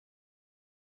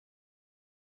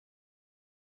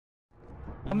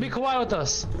Come be quiet with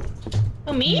us.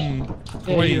 Oh, me?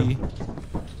 Yeah, you.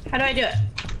 How do I do it?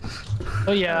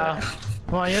 Oh yeah.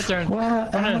 Come on, your turn. Well,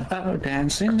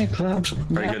 dance in the clubs. Are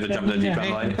you good to jump in the deep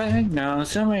end light? No,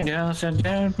 somebody else and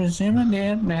down for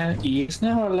it's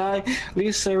no lie.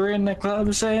 Lisa in the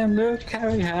club saying, look how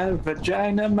we have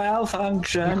vagina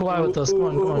malfunction. Be quiet with us. Come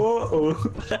on, come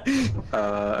on.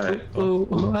 Alright.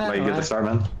 Are you good to start,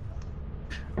 man?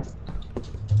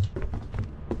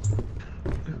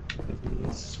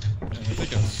 I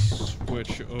think I'll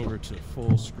switch over to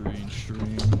full screen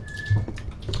stream.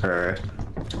 Alright.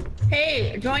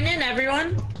 Hey, join in,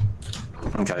 everyone.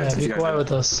 Okay, Yeah, be quiet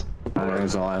with us.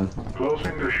 It's on.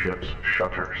 Closing the ship's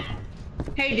shutters.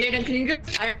 Hey, Jaden, can you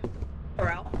just fire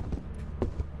out?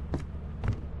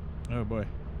 Oh boy.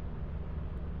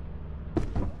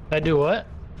 I do what?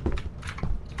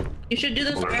 You should do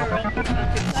this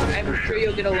I'm sure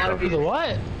you'll get a lot of Do views. the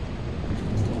what?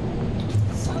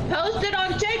 Post it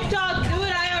on TikTok. Do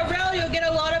it IRL. You'll get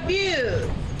a lot of views.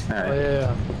 Oh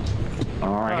yeah.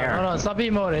 Alright, here. Hold on, stop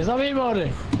emoting. Stop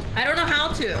emoting. I don't know how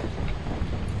to.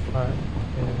 Alright.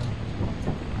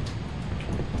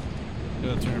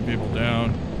 Gotta turn people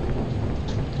down.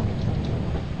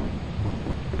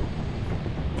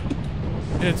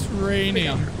 It's raining.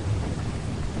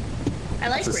 I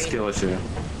like It's a rain. skill issue.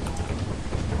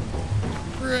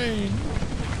 Rain.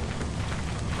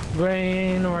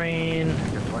 Rain, rain.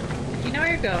 You know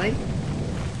where you're going?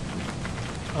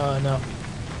 No.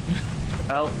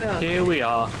 Well, here we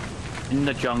are, in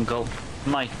the jungle.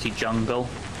 Mighty jungle.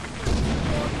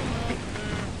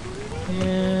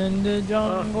 In the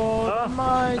jungle,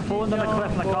 my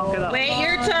jungle. Wait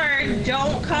your turn.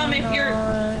 Don't come if you're.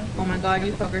 Oh my god,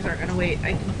 you fuckers aren't gonna wait.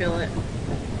 I can feel it.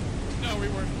 No, we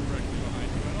weren't directly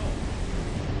behind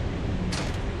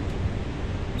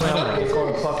you I want to get called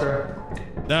a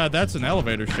fucker. at all. That's an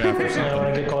elevator shaft or I something.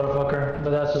 want to get called a fucker, but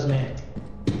that's just me.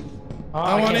 Oh,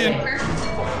 I want can't in.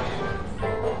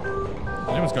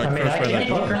 Anyone's got I mean, crushed I by that can't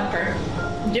door.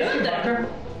 fucker. Do it, Decker.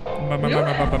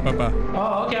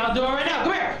 Oh, okay, I'll do it right now.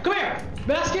 Come here, come here.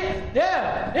 Basket.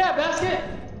 Yeah, yeah, basket.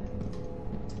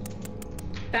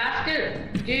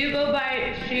 Basket, do you go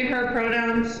by she, her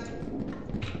pronouns?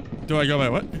 Do I go by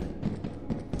what?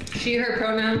 She, her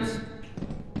pronouns?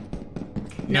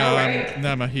 No, right?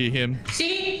 I'm a he, him.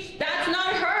 See? That's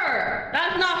not her!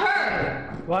 That's not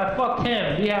her! Well, fuck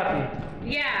him. Be happy.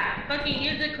 Yeah, fucking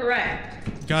use it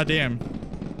correct. Goddamn.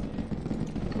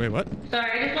 Wait, what?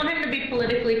 Sorry, I just want him to be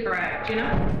politically correct, you know?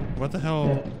 What the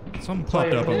hell? Something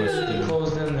popped up on my screen.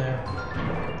 Closed in there.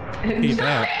 He's Stop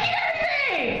back. making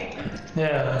everything!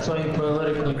 Yeah, that's why you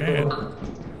politically Man. correct.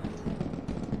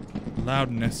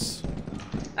 Loudness.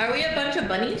 Are we a bunch of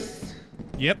bunnies?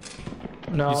 Yep.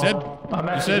 No, You said- I'm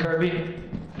you actually said- Kirby.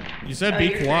 You said Oh, be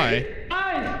you're quiet.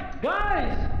 Guys,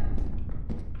 guys.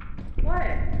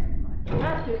 What?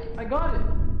 Basket, I got it.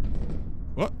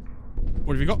 What?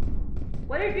 What have you got?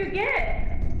 What did you get?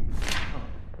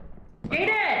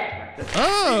 Jaden!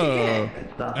 Oh!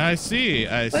 I see.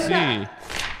 I What's see. that?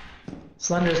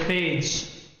 Slender's page.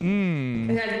 Mmm.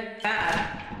 Is that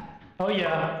bad? Oh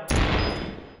yeah.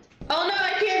 Oh no,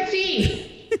 I can't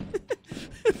see!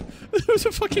 There was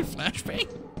a fucking flashbang.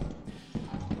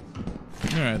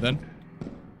 Alright then.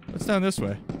 What's down this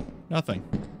way? Nothing.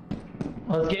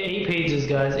 Let's get 8 pages,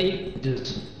 guys. 8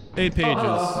 pages. 8 pages.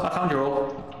 Oh, I found your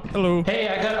all. Hello. Hey,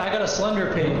 I got a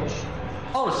Slender page.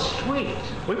 Oh, sweet.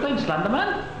 We playing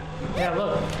Slenderman? Yeah,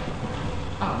 look.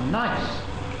 Oh, nice.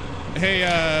 Hey,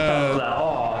 Oh,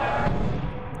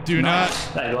 do nice.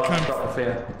 There you go. come- Drop the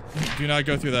fear. not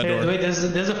go through that Hey, door. wait, there's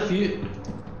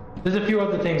a few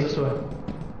other things this way.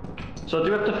 So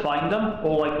do we have to find them?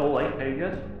 All 8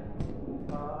 pages?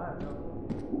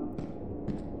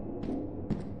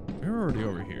 We're already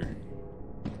over here.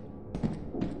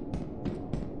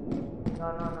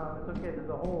 No, it's okay. There's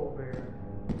a hole over here.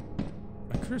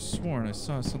 I could have sworn I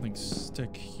saw something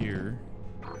stick here.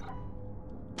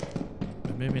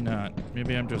 But maybe not.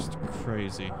 Maybe I'm just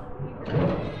crazy.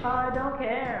 I don't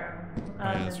care.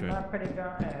 yeah, that's right. pretty good.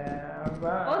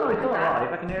 Oh, it's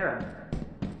alright. I can hear him.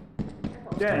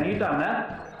 Yeah, you down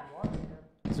there?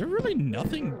 Is there really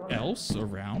nothing else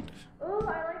around? Ooh,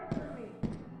 I like swimming.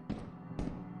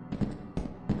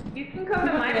 You can come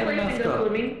to my place and go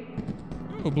swimming.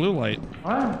 Oh, blue light.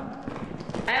 What?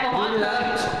 I have a hot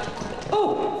tub.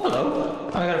 Oh, hello.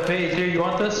 I got a page here. You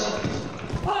want this?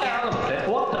 Oh, yeah, I love it.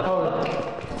 What the?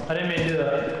 Oh, I didn't mean to do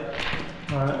that.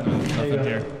 Alright, there you Nothing go.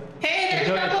 here. Hey, there's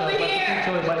Enjoy stuff over yourself. here!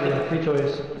 Free choice, right here. Free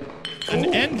choice.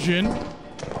 An engine?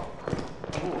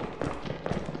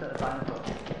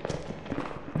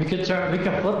 We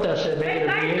can flip that shit, Hey make it a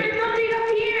guys, V8. there's something up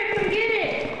here! Come get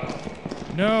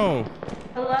it! No.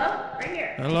 Hello?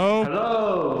 Hello?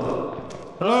 Hello.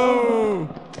 Hello?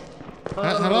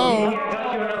 Hello? I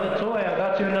got you another toy. I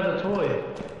got you another toy.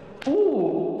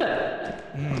 Ooh.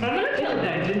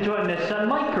 Isn't enjoying this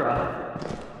micro?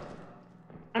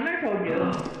 I never told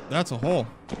you. That's a hole.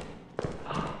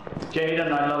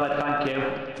 Jaden, I love it. Thank you.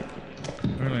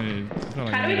 Really, I feel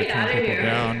like How I do we need to get turn out of people here?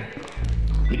 down.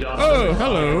 You don't Oh,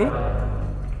 hello.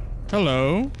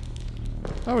 Hello.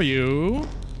 How are you?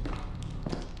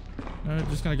 I'm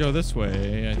just gonna go this way, I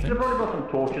You could think. have probably got some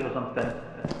torches or something.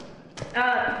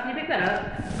 Can you pick that up?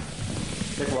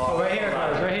 Oh, right here,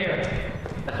 guys. Right here.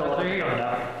 That's all there you go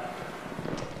now.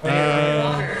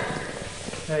 Walker.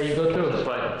 There you go through this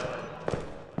way.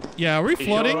 Yeah, are we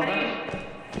flooding?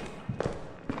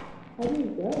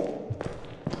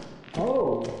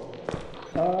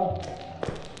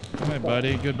 Hi,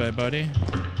 buddy. Goodbye, buddy.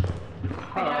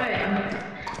 Hi.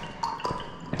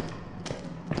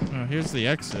 Oh, here's the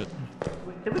exit.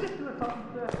 Did we get to the top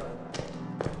of the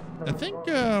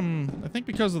I think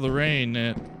because of the rain,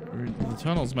 the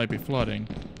tunnels might be flooding.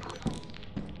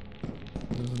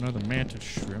 There's another mantis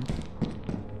shrimp.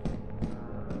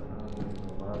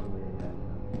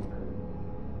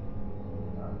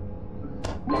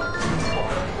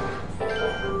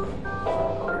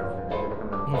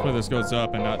 Hopefully this goes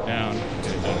up and not down.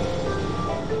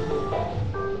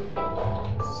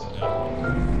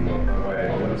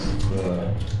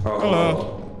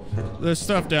 Hello. There's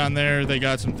stuff down there. They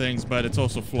got some things, but it's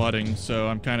also flooding, so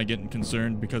I'm kind of getting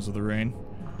concerned because of the rain.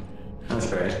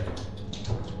 That's right.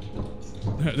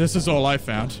 This is all I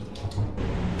found.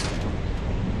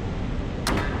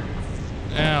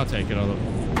 I'll take it all the way.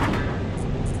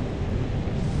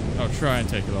 I'll try and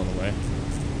take it all the way.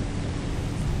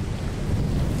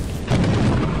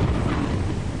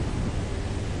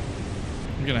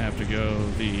 I'm gonna have to go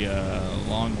the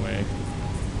long way.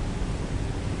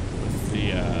 With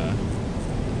the I'm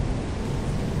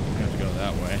gonna have to go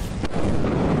that way.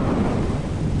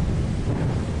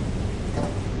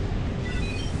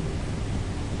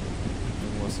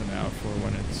 Listen out for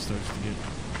when it starts to get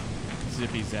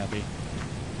zippy zappy.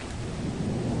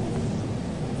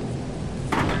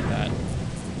 Like that.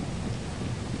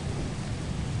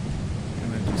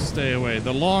 And then just stay away.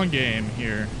 The long game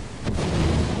here.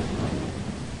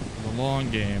 The long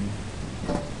game.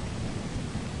 I'm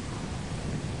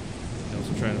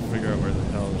also trying to figure out where the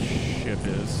hell the ship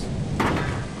is.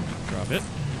 Drop it.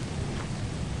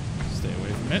 Stay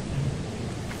away from it.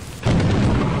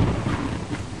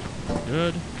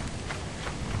 Good.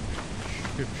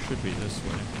 Ship should be this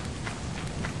way.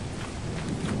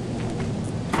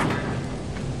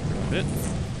 Drop it.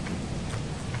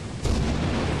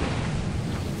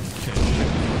 Okay, ship.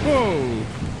 Whoa!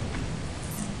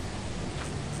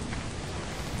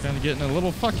 Kind of getting a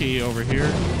little fucky over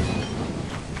here.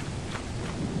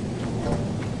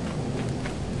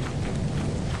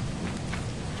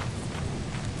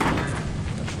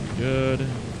 That should be good.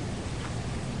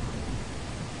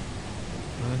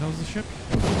 Where the hell's the ship?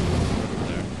 Over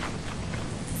there.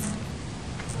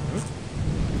 Good.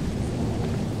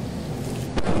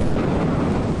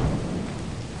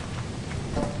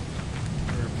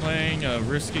 We're playing a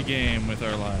risky game with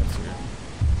our lives here.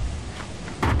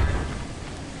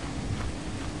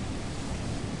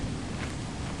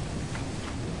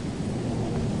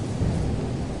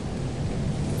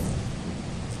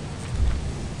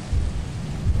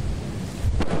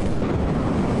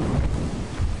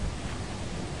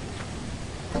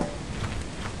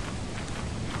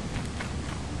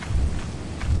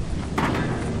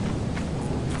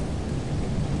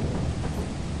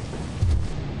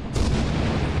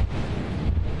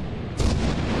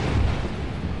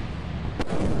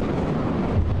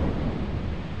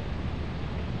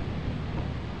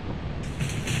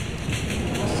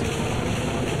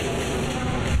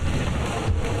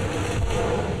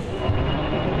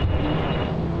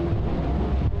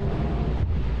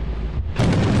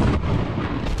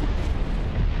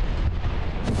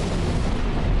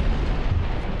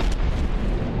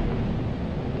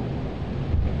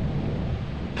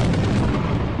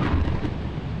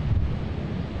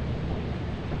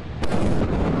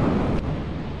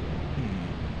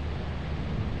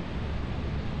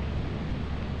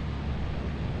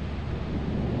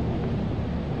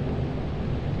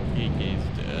 Geeky's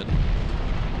dead.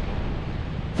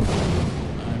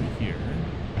 I'm here.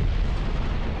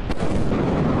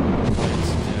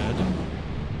 Jake's dead.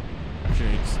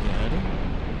 Jake's dead.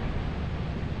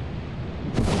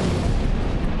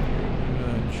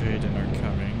 Jaden are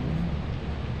coming.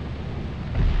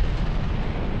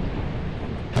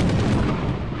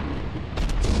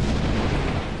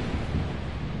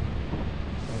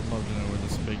 I'd love to know where the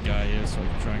this big guy is so I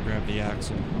can try and grab the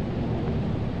axle.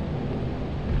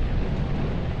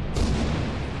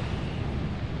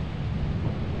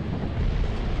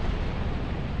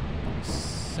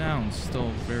 Sounds still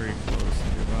very close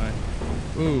nearby.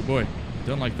 Ooh, boy.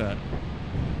 Don't like that.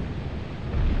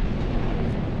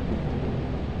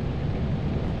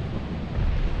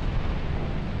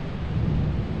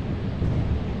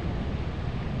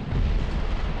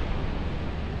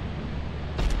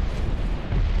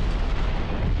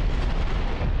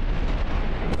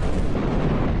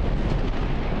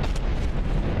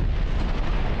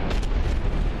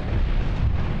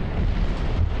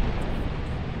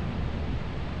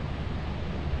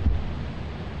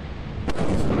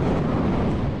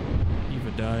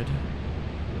 Died.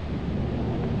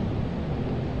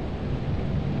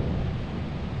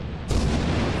 I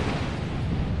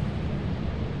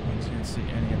can't see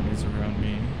any enemies around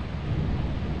me.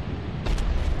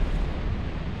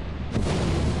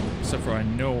 Except for I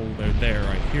know they're there,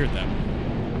 I hear them.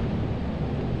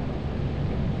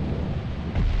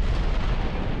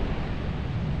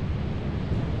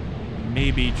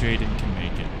 Maybe Jaden can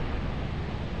make it.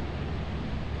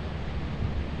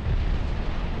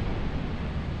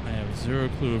 Zero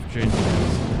clue if Jaden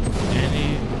has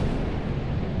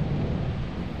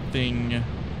anything.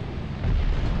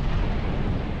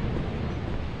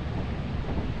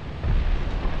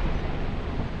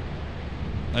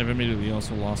 I've immediately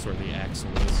also lost where the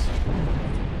axle is.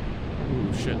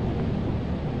 Ooh, shit.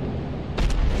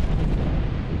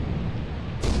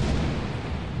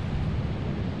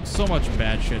 So much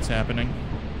bad shit's happening.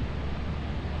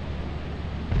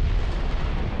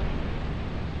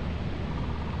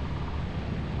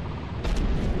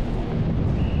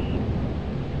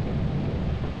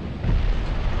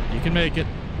 You can make it.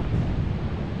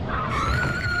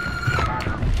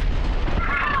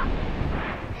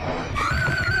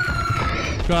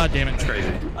 God damn it. It's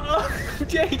crazy. Oh,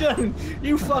 Jaden,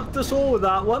 you fucked us all with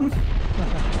that one.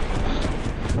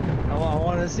 I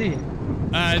want to see.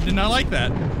 I did not like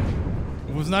that.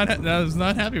 I was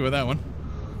not happy with that one.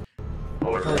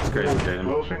 That's crazy, Jaden.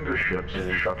 Closing the ship's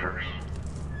shutters.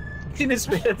 In his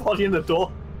spare body in the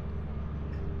door.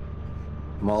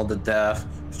 Mauled to death,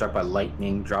 struck by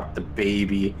lightning, dropped the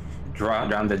baby,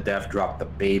 drowned to death, dropped the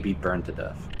baby, burned to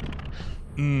death.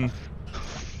 Yep.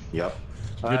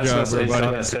 Good job,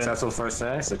 everybody. Successful first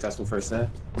day. Successful first day.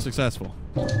 Successful.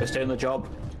 Let's stay in the job.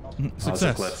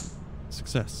 Success.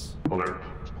 Success. Alert.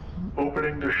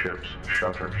 Opening the ship's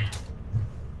shutters.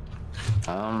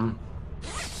 No,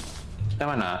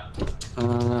 why not?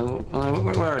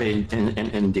 We're already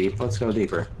in deep. Let's go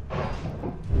deeper.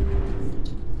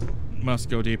 Must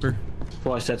go deeper.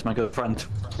 What I said to my good friend.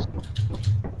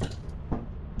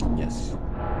 Yes.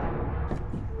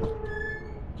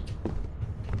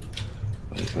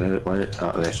 What?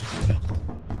 Oh, there's. Okay.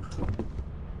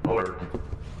 Alert.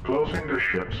 Closing the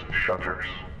ship's shutters.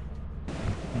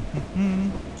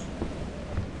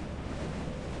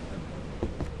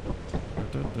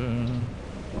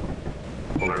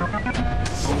 Alert.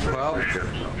 Well, The ship's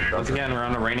once shutters. again, we're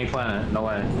on a rainy planet. No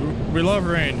way. We love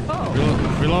rain.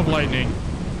 Oh. We love lightning.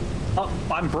 Oh,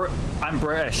 I'm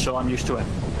British, so I'm used to it.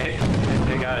 Hey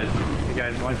guys,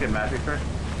 want to get magic first?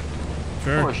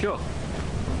 Sure. Oh, sure.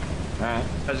 Alright,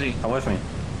 Ezzy. come with me.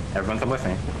 Everyone come with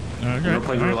me. Okay. We'll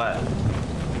play roulette.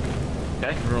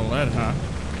 Okay. Roulette, huh?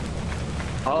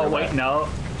 Oh, wait, no.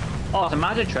 Oh, it's a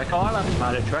magic trick. Oh, I love a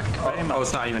magic trick. Oh,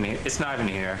 it's not even here. It's not even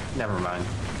here. Never mind.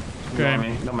 Okay. You know what I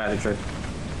mean? No magic trick.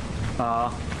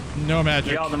 No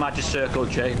magic. We are the magic circle,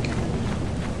 Jake.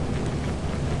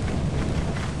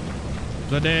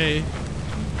 The day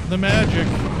the magic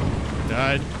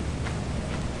died.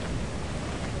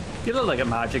 You look like a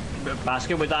magic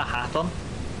basket with that hat on.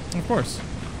 Of course.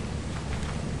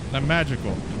 I'm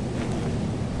magical.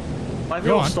 Why have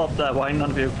Go you all on. stopped there? Why none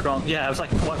of you have gone? Yeah, I was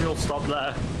like, why have you all stopped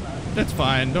there? That's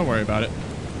fine. Don't worry about it.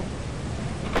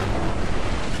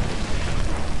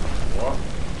 What?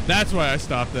 That's why I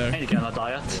stopped I there. need to get on a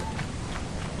diet.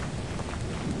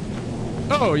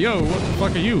 Oh, yo, what the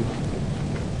fuck are you?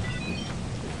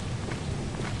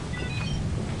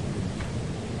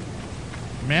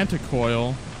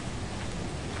 Manticoil.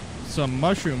 Some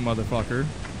mushroom motherfucker.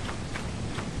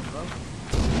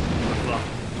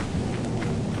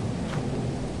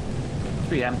 Must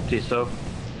be empty, so.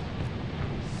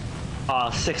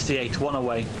 68, one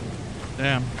away.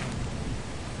 Damn.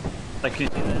 Like, can you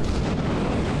see that?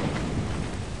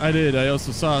 I did. I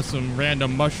also saw some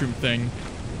random mushroom thing.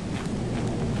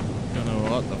 Don't know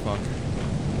what the fuck.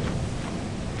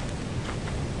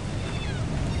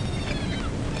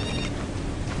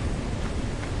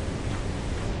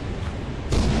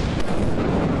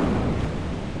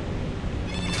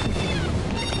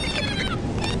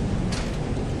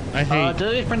 I hate.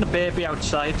 Did they bring the baby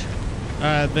outside?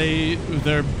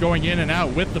 They're going in and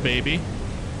out with the baby.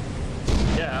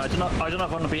 Yeah, I don't know if I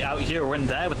want to be out here or in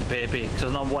there with the baby, because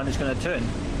there's not one who's going to turn.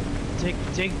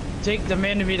 Take the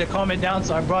man to me to calm it down,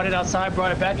 so I brought it outside,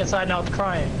 brought it back inside, now it's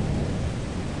crying.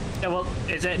 Yeah, well,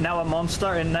 is it now a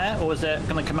monster in there, or is it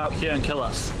going to come out here and kill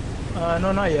us?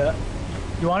 No, not yet.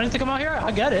 You want it to come out here?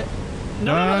 I get it.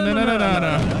 No.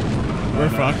 We're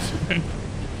fucked.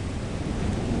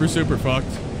 We're super fucked.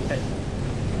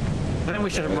 I think we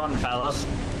should run, fellas.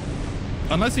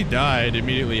 Unless he died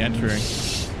immediately entering.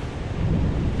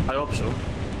 I hope so.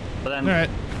 But then, All right.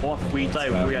 what if we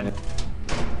die, we end.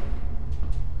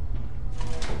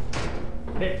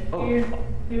 Hey,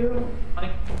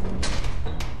 Hi.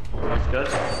 That's good.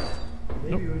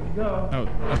 Baby, where'd you go? Oh,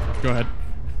 go ahead.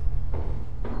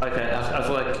 Okay, I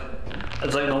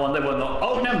was like the one that will not.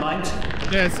 Oh, never mind.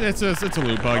 Yeah, it's a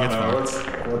loot bug. It's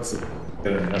fine. What's it?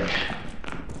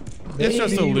 It's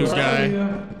just a loot guy.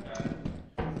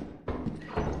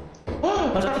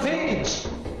 Oh, I got a page!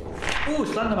 Ooh,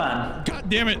 Slenderman. God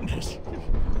damn it!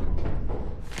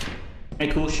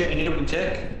 Any cool shit in here we can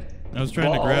take? I was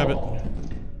trying to grab it.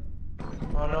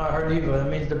 Oh no, I heard Eva. That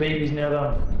means the baby's near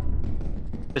them.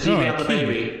 Does Eva have the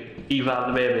baby? Eva have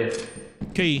the baby.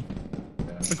 Key.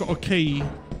 I got a key.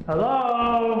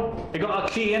 Hello? You got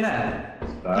a key in there.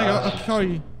 I got a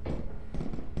key.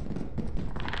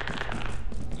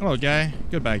 Hello, guy.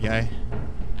 Goodbye, guy.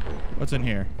 What's in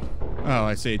here? Oh,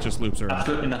 I see. It just loops around.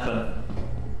 Absolutely nothing.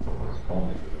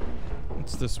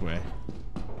 It's this way.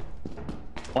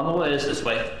 Wonder what it is this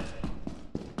way.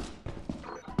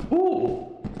 Ooh.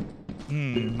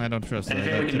 I don't trust that.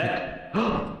 Anything we can net? They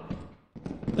Well,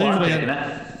 I'm usually taking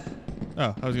end- it.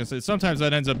 Oh, I was gonna say sometimes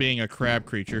that ends up being a crab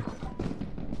creature.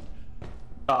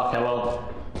 Oh, okay, well,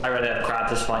 I already have crab,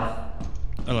 that's fine.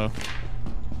 Hello.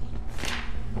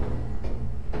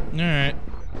 Alright.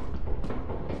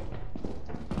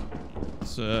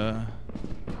 Let's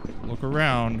look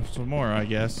around some more, I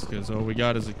guess, because all we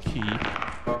got is a key.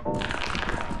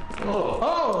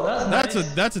 Oh, that's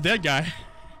nice. That's a dead guy.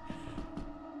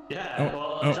 Yeah,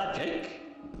 well, is oh. that Jake?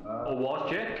 Or was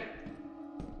Jake?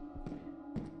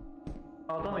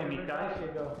 Oh, don't make me, guys. Here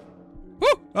you go. Woo!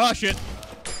 Oh shit!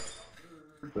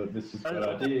 But this is I a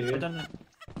good idea. don't know.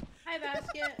 Hi,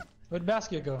 Basket. Where'd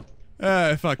basket go?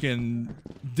 I fucking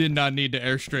did not need to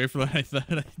airstrafe like I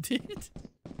thought I did.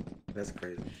 That's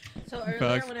crazy. So earlier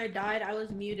Bugs. when I died, I was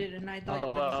muted and I thought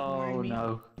that was ignoring Oh, me.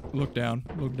 no. Look down,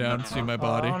 see my I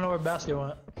body. don't know where basket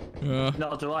went.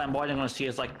 No, do I? And what I'm gonna see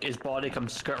is like his body come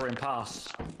skittering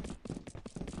past.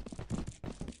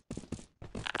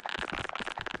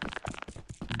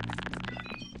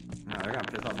 No, they're gonna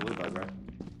piss off Blue Bug, right?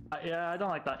 Yeah, I don't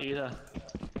like that either.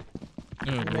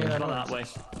 Oh, Yeah, boy. It's not that way.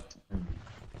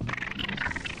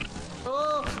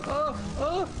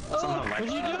 Oh! Somehow like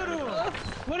What'd you do to him?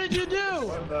 What did you do?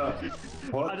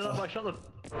 I don't know if I shot the.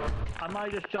 I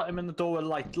might just shot him in the door with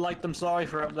light. I'm sorry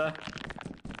for up there.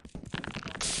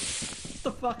 What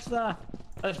the fuck's that?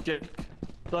 That's Jake.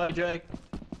 Sorry, Jake.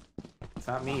 It's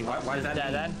not me. Why is that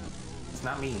Dead me? end. It's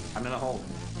not me. I'm in a hole.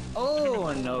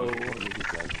 Oh no!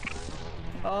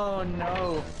 Oh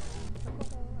no!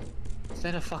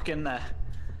 Stay the fuck in there.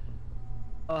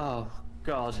 Oh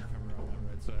god.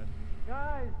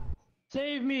 Guys,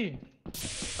 save me!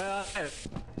 Uh,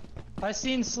 I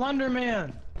seen Slender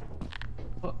Man.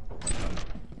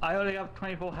 I only have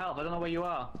 24 health. I don't know where you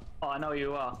are. Oh, I know where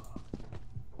you are.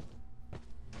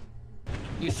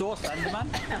 You saw Slenderman?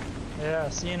 Yeah,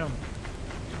 seen him.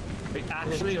 Wait,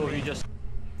 actually, or you just?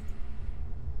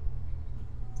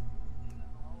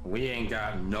 We ain't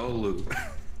got no loot.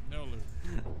 No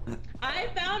loot. I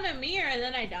found a mirror and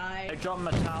then I I died. dropped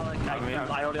metallic.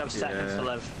 I only have seconds to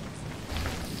live.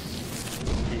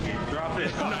 Drop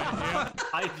it.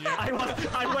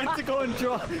 I went to go and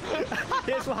drop.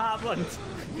 Here's what happened.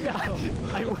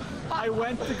 I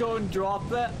went to go and drop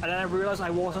it, and then I realized I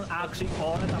wasn't actually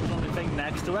on it. I was on the thing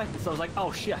next to it. So I was like,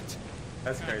 oh shit.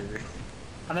 That's crazy.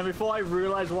 And then before I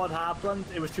realized what happened,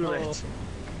 it was too late.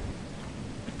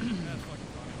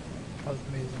 That was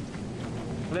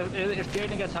amazing. If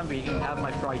Jaden gets hungry, he can have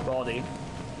my fried body.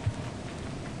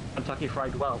 Kentucky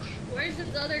Fried Welsh. Where's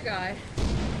this other guy?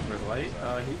 Where's Light?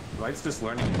 Light's just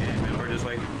learning the game, and we're just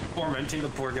like tormenting the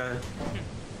poor guy.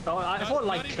 Oh, I thought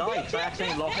Light not died, so I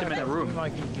accidentally locked him in a We room.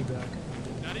 might get you back.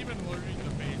 Not even learning the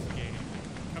base game.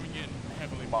 Coming in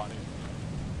heavily modded.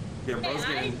 Yeah, bro's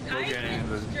Hey, getting, we're getting in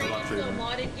the went straight luxury into a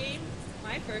one. modded game.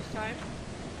 My first time.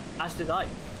 As did I.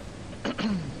 He's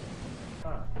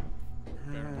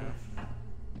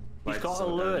Light's got to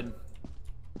so learn. dead.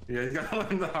 Yeah, he's gotta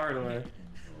learn the hard way.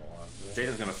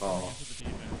 Jaden's gonna fall.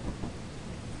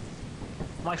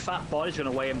 My fat body's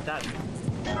gonna weigh him down.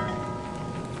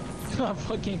 I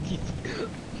fucking keep.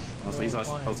 Also,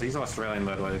 he's Australian,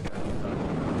 by the way.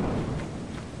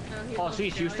 Oh, so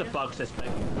he's used to bugs this big.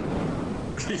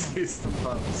 He's used to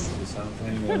bugs.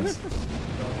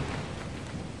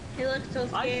 He looks so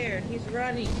scared. He's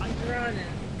running. He's running.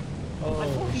 I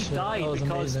thought he shit, died that was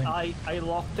because amazing. I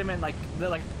locked him in like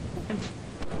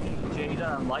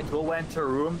Jada and Light all went to a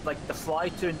room, like the fly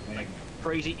turned like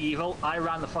crazy evil. I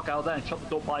ran the fuck out there and shut the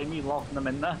door by me, locking them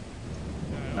in there.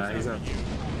 He's a...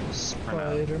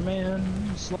 Spider-Man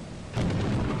does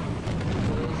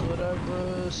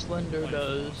whatever Slender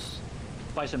does.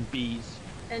 By some bees.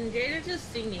 And Jada's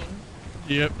just singing.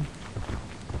 Yep.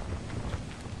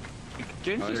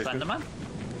 James is Slenderman?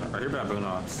 I hear baboon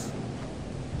ops.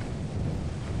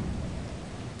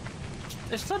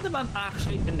 Is Slenderman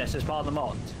actually in this as part of the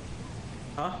mod?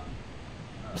 Huh?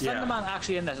 Is Slenderman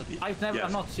actually in this? I've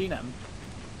not seen him.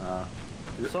 So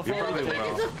You far, probably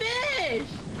It's will. a fish!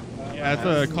 Yeah, it's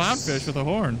a clownfish with a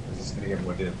horn. Just gonna get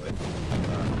more did, but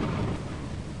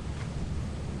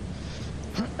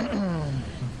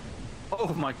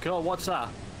oh my god, what's that?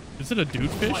 Is it a dude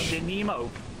fish? Finding Nemo.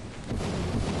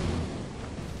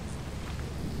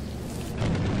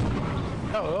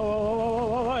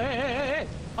 Oh, hey.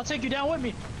 I'll take you down with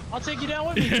me. I'll take you down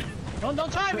with me.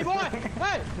 Don't try me, boy.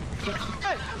 Hey.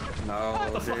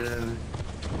 No, dude.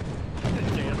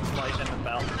 James fighting the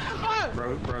bell.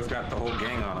 Bro's got the whole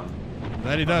gang on him.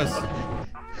 That he does.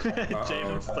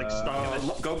 James like stuck in his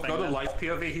Go thing to there. life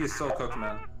POV, he's so cooked,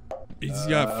 man. He's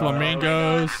got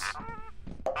flamingos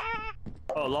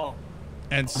Oh, long.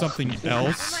 and something Oh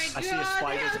else. my I see a god,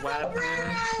 spider's that's web. so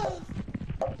gross!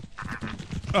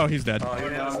 Oh, he's dead. Oh, I'm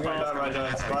gonna die right now.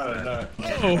 It's fine. No.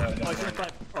 Oh,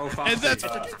 Oh, fuck. and that's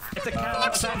It's a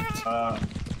cat.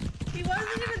 He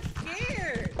wasn't even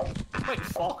scared. Wait,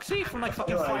 Foxy from like I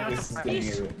fucking feel like Final this is getting a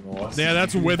Beast? bit more. yeah,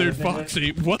 that's Withered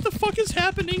Foxy. What the fuck is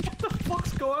happening? What the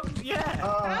fuck's going? Yeah.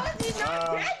 How is he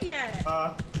not dead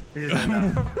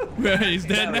yet? He's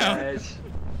dead now.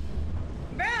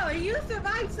 Bro, you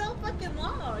survived so fucking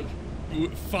long.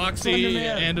 Foxy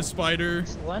Slenderman. and a spider.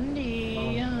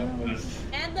 Slendy.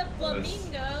 And the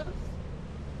flamingos.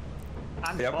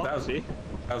 And Yep, Foxy.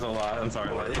 that was a lot. I'm sorry,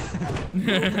 buddy.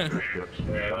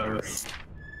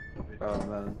 Oh,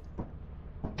 man.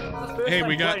 Hey,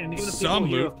 we got some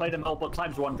You loot. have played them multiple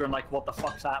times, wondering like what the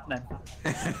fuck's happening.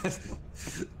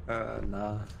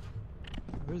 Nah.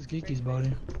 Where's Geeky's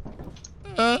body?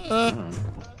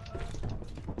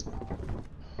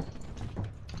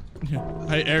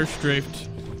 I airstrafed.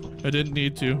 I didn't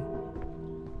need to.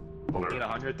 Need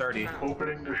 130.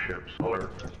 Opening the ship's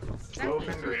alert.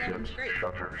 Closing the ship's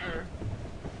shutters.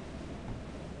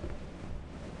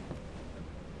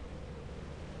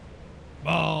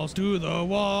 Balls to the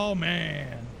wall,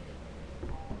 man.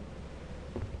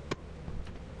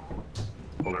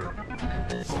 Alert.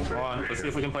 Hold on, let's see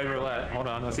if we can play roulette. Hold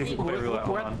on, let's see if we can play roulette.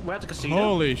 Hold on. We're at the casino.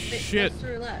 Holy shit. What's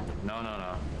roulette? No.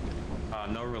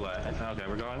 No roulette. Okay,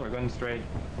 we're going straight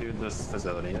to this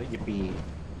facility. Yippee.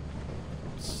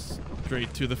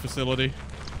 Straight to the facility.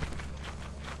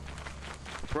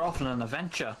 We're off on an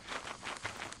adventure.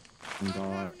 I'm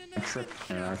going on a trip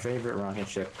in our favorite rocket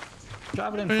ship.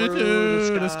 Driving in Into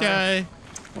through the sky.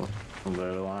 A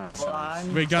little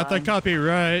on. We got the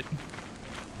copyright.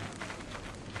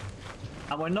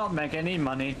 And we're not making any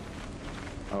money.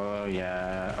 Oh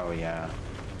yeah.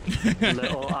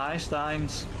 Little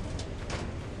Einsteins.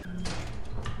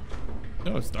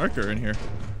 Oh, it's darker in here.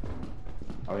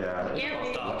 Oh yeah. Yeah,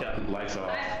 we- Lights off.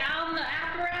 I found the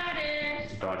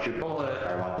apparatus. Don't you pull it.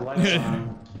 I want the lights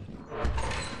on.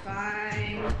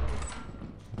 Fine.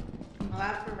 No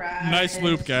apparatus. Nice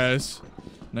loop, guys.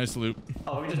 Nice loop.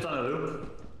 Oh, we just done a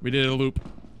loop. We did a loop.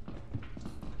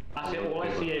 Actually, all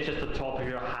I see is just the top of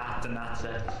your hat, and that's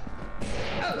it.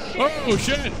 Oh shit. Oh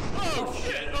shit! Oh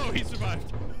shit! Oh, he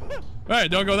survived. All right,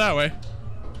 don't go that way.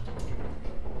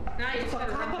 Now you just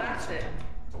gotta run past it.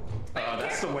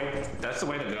 That's the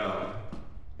way to go.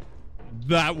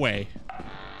 That way,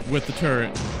 with the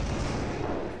turret.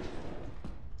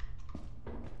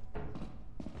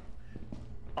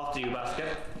 After you,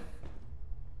 basket.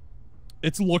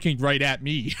 It's looking right at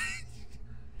me.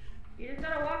 You just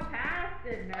gotta walk past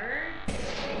it, nerd.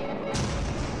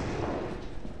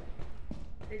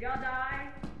 Did y'all die?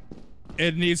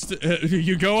 It needs to.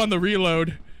 You go on the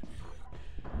reload.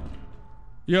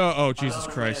 Yo! Oh Jesus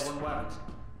Christ!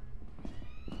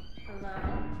 Hello.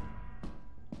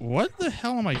 What the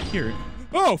hell am I hearing?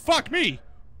 Oh fuck me!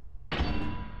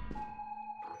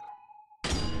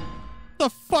 The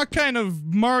fuck kind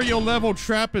of Mario level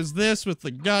trap is this with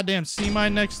the goddamn sea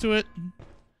mine next to it?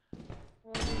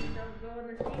 Well, don't go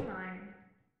in the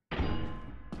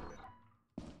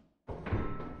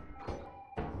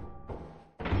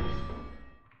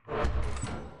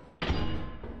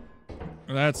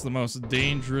That's the most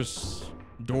dangerous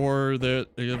door that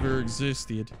ever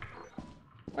existed.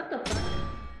 What the fuck?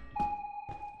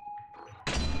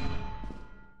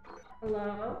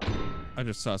 Hello? I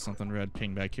just saw something red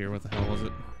ping back here. What the hell was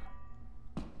it?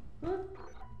 What?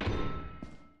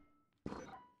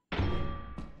 Why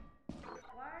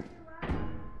are you laughing?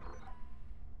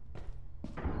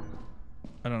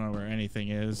 I don't know where anything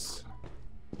is.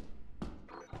 Who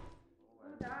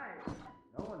died?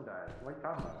 No one died. What are you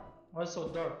talking about? Why so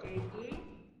dark? Jakey?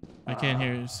 I can't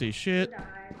hear see Who shit.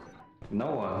 died?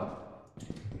 No one.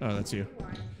 Oh, that's you. Who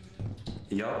won?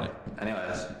 Yup.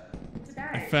 Anyways. Who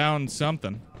I died? found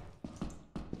something.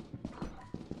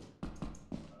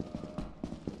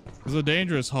 There's a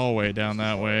dangerous hallway down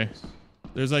that way.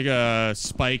 There's like a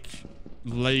spike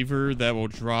lever that will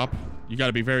drop. You got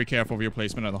to be very careful of your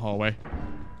placement in the hallway.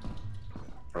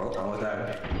 Oh, what was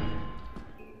that?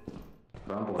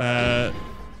 Rumble.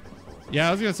 Yeah,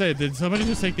 I was gonna say, did somebody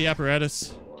just take the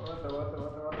apparatus?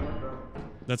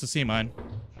 That's a sea mine.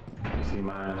 See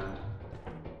mine.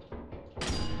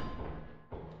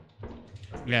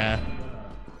 Yeah.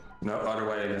 No, other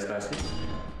way, I guess, basket.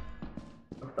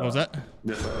 What was that?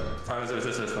 This way. If I was just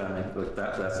this way, I mean, look,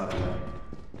 that's not the way.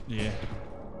 Yeah.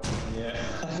 Yeah.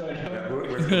 Yeah,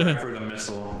 we're going for the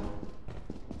missile.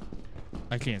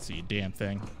 I can't see a damn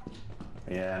thing.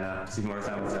 Yeah, no. See more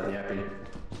time was at the epi.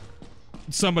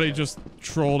 Somebody just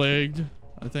trolled egged,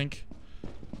 I think.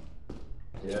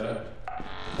 Yeah.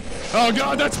 Oh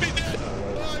god, that's me dead!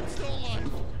 Oh, I'm still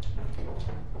alive.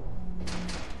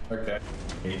 Okay.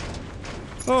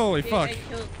 Holy Dude, fuck. I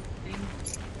killed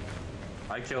thing.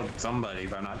 I killed somebody,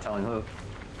 but I'm not telling who.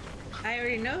 I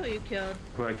already know who you killed.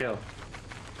 Who I killed?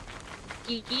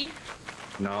 Geeky.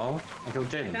 No, I killed I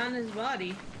Jaden. found his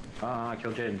body. I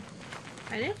killed Jaden.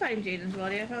 I didn't find Jaden's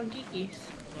body. I found Geeky's.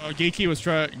 Geeky was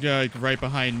right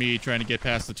behind me trying to get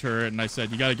past the turret, and I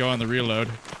said, you gotta go on the reload.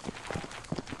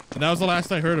 And that was the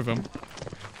last I heard of him.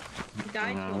 He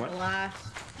died to what? the last.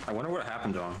 I wonder what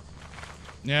happened to him.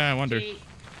 Yeah, I wonder. Jake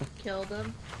killed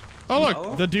him. Oh look,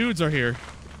 No? the dudes are here.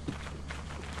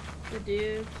 The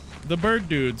dude. The bird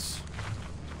dudes.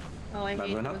 Oh, I hate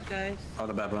Baboon those House? guys. Oh,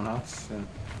 the baboon house. Yeah.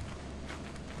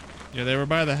 Yeah, they were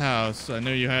by the house. I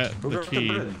knew you had Who the broke the key.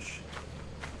 bridge?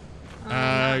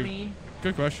 Not me.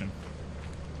 Good question.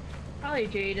 Probably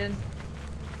Jaden.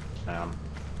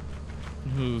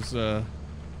 Who's, yeah,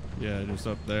 just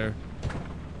up there.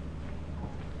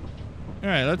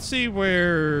 Alright, let's see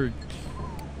where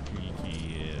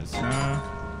Geeky is, huh?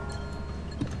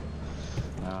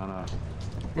 I don't know.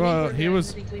 Well, we're he good.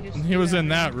 was I think we just he do was that in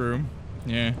right that room.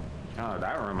 Yeah. Oh,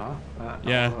 that room, huh?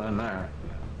 Yeah. In there.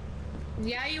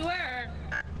 Yeah, you were.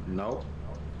 Nope.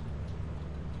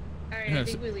 Alright, Yeah, I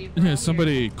think we leave. Yeah,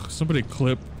 somebody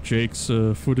clip Jake's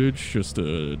footage just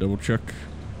to double check.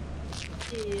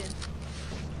 Yeah.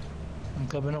 I'm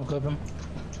clipping. Alright,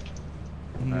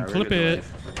 we're Clip good to it.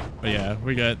 leave. But yeah,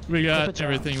 we got it,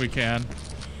 everything we can.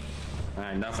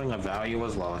 Alright, nothing of value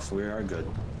was lost. We are good.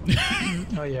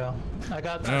 Oh yeah. I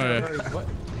got Oh, yeah. what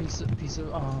piece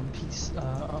thing.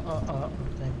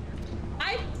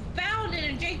 I found it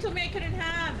and Jake told me I couldn't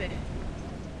have it.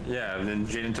 Yeah, and then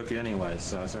Jaden took it anyway,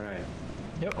 so it's alright.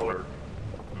 Yep. Alert.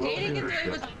 Jaden gets away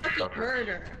with fucking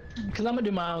murder. Cause I'm gonna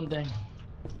do my own thing.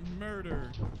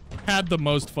 Murder. Had the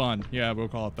most fun. Yeah, we'll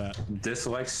call it that.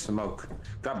 Dislike smoke.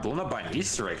 Got blown up by an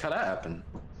Easter egg. How'd that happen?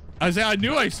 I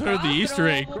knew I heard the Easter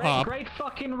egg pop. Great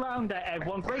fucking round there,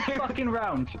 everyone. Great fucking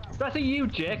round. Especially you,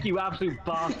 Jake, you absolute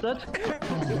bastard.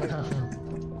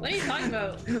 What are you talking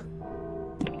about?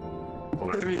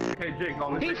 Hey, Jake,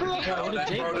 on the What did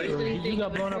Jake do? You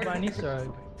got blown up by an Easter egg.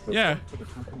 Yeah.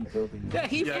 Yeah,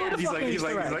 he Yeah, threw the fucking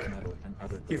Easter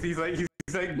egg.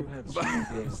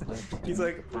 he's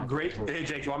like, great. Hey,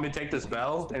 Jake, you want me to take this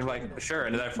bell? And like, sure.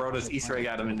 And then I throw this Easter egg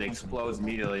at him, and it explodes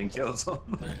immediately and kills him.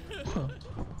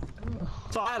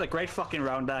 So I had a great fucking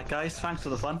round there, guys. Thanks for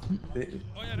the fun.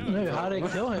 No, how did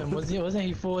it kill him? Wasn't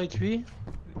he full HP?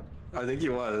 I think he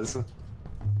was.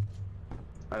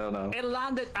 I don't know. It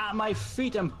landed at my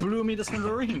feet and blew me to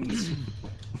smithereens.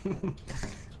 I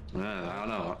don't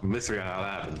know. Mystery on how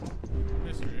that happened.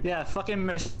 Yeah, fucking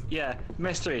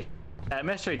mystery.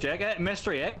 Mystery, Jake.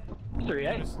 Mystery, eh? Mystery,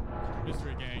 eh?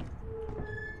 Mystery gang.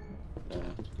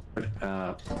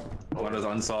 One of those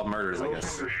unsolved murders, I Open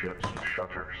guess. the ship's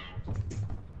shutters.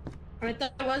 I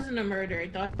thought it wasn't a murder. I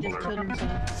thought he just killed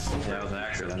himself. Yeah, it was an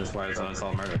accident. That's why it's an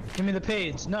unsolved murder. Give me the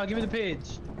page. No, give me the page.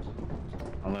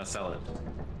 I'm gonna sell it.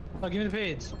 Oh, give me the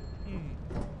page.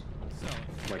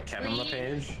 Like Kevin on the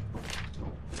page.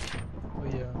 Oh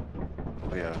yeah.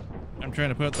 Oh yeah. I'm trying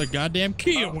to put the goddamn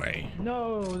key away.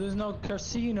 No, there's no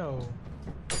casino.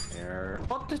 Here.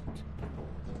 What the?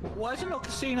 Why is it no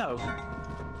casino?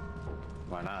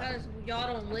 Why not? Because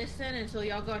y'all don't listen, and so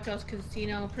y'all got those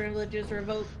casino privileges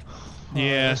revoked.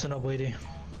 Yeah. Listen up, lady.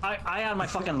 I had my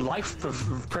fucking life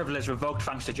privilege revoked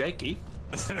thanks to Jakey.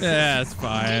 Yeah, it's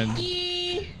fine.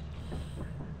 Jakey!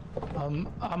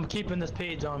 I'm keeping this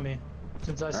page on me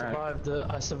since I survived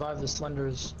the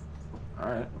Slenders.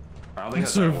 Alright. I don't think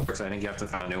that's how it works. I think you have to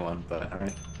find a new one, but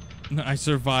alright. I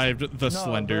survived the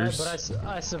Slenders. But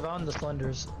I survived the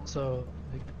Slenders, so.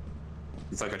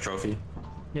 It's like a trophy.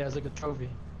 Yeah, it's like a trophy.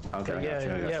 Okay. I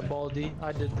Yeah, got you. Baldy,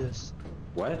 I did this.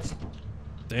 What?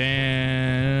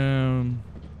 Damn.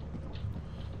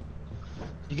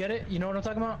 You get it? You know what I'm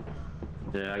talking about?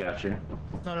 Yeah, I got you.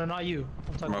 No, not you.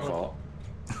 I'm talking My about. fault.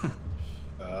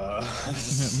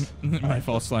 My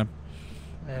fault, Slime.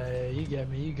 Yeah, you get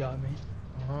me. You got me.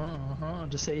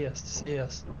 Just say yes. Just say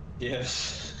yes.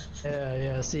 Yes.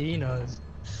 Yeah. See, he knows.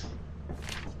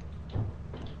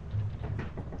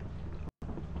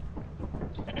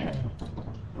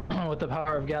 With the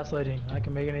power of gaslighting, I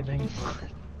can make anything.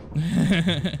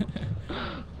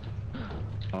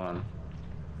 Hold on.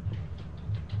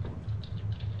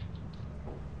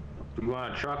 You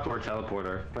want a truck or a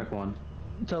teleporter? Pick one.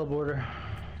 Teleporter.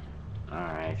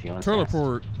 Alright, if you want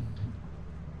Teleport.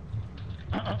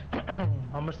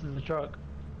 How much is the truck?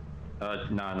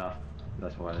 Not enough.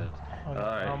 That's what it is. Okay,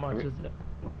 Alright. how much is it?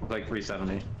 Like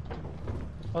 370.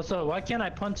 Also, why can't I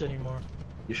punch anymore?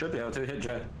 You should be able to hit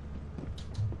jet.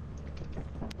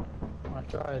 I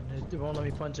tried. It won't let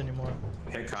me punch anymore.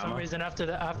 Hit For some comma. reason, after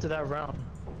that round.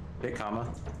 Hit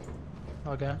comma.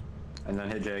 Okay. And then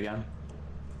hit J again.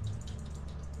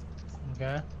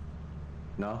 Okay.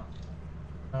 No.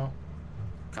 No.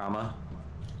 Comma.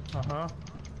 Uh-huh.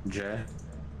 J.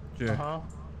 Yeah. Uh-huh.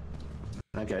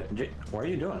 Okay. J. What are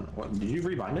you doing? What, did you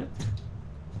rebind it?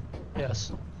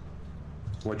 Yes.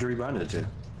 What'd you rebind it to?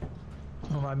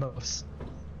 Oh, my mouse.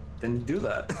 Then do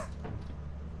that.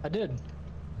 I did.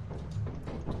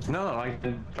 No, I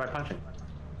did try punching.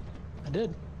 I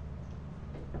did.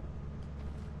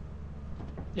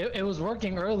 It was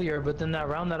working earlier, but then that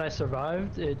round that I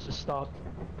survived, it just stopped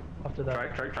after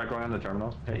that. Try going on the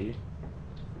terminal. Hit E.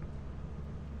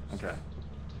 Okay.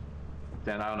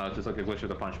 Then I don't know. It's just like a glitch with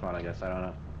the punch button, I guess. I don't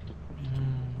know.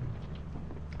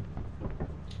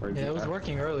 Where'd Yeah, you it was go?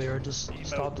 working earlier. It just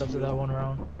stopped after that one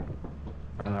round.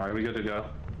 Alright, we good to go.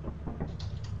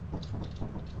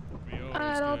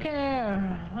 I don't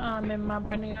care. I'm in my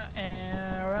vanilla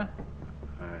era.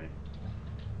 Alright.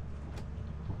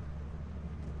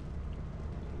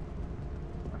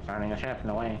 We're starting a ship in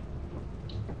the way.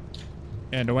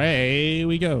 And away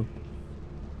we go.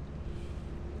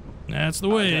 That's the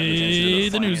way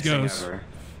the news goes.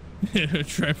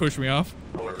 Try and push me off.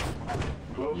 Alert.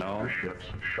 Closing No. the ship's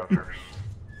shutters.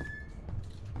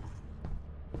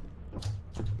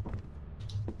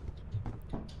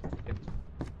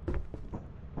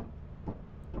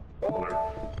 Alert.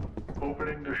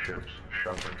 Opening the ship's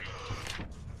shutters.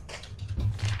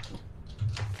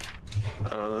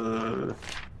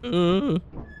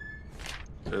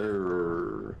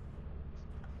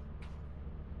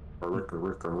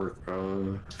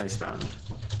 Icebound.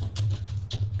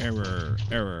 Error.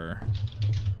 Error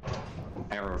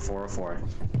 404.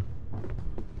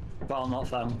 File not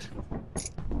found.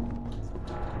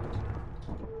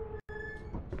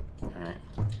 Alright.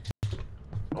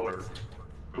 Alert.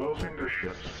 Closing the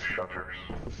ship's shutters.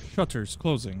 Shutters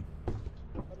closing.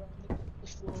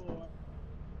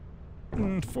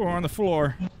 4 on the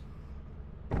floor.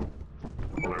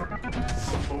 Alert.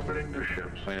 Opening the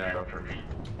ship's Yeah. shutters.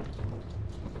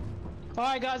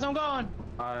 Alright, guys, I'm going.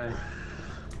 Hi.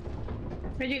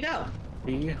 Where'd you go?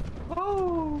 E.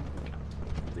 Oh.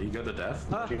 Did you go to death?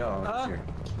 Where'd you go? Here.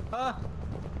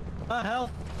 Help.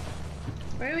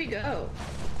 Where do we go?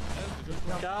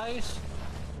 Guys.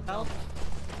 Help.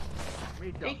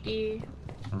 Jakey.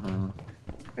 Mm-hmm.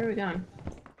 Where are we going?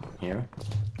 Here?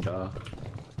 Duh.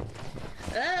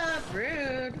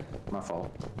 Rude. My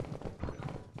fault.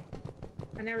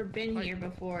 I've never been here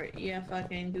before. Yeah,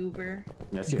 fucking goober.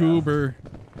 Yes, you Goober.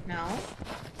 No. have.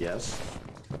 Yes.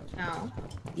 No.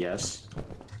 Yes.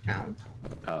 No.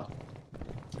 Oh.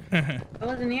 I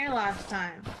wasn't here last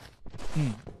time.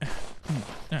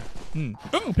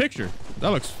 Oh, picture. That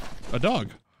looks a dog.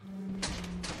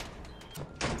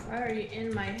 Why are you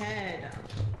in my head?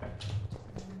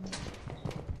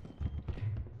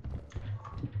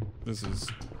 This is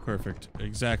perfect.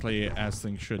 Exactly as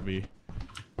things should be.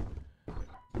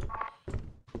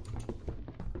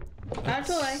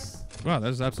 Absolutely. Wow,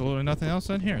 there's absolutely nothing else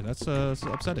in here. That's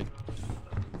upsetting.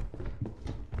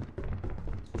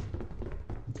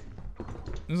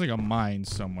 There's like a mine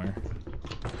somewhere.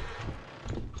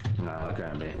 No, look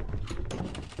at me.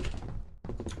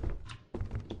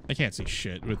 I can't see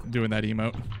shit with doing that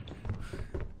emote.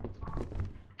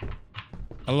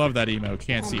 I love that emote.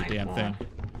 Can't see a damn thing.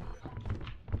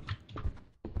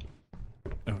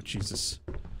 Oh, Jesus.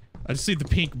 I just see the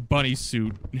pink bunny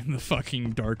suit in the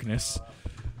fucking darkness.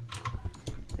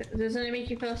 Doesn't it make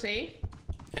you feel safe?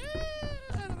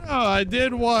 Oh, I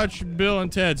did watch Bill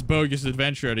and Ted's Bogus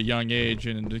Adventure at a young age,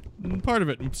 and part of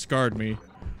it scarred me.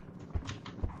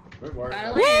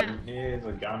 Gotta land. Here's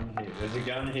a gun here. There's a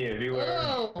gun here everywhere.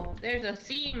 Oh, there's a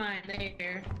sea mine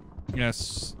there.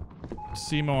 Yes.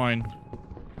 Sea mine.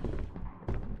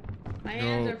 My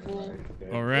hands are full.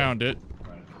 Around it.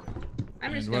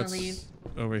 I'm just And gonna what's leave.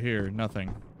 over here?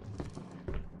 Nothing.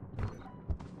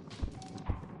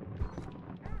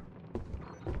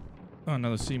 Oh,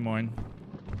 another sea mine.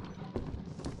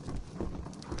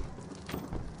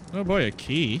 Oh boy, a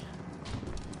key.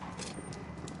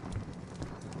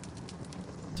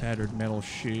 Tattered metal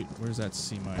sheet. Where's that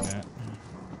sea mine at?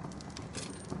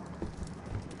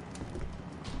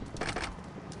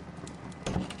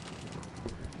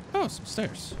 Oh, some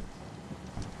stairs.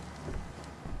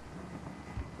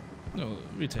 No,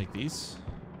 let me take these.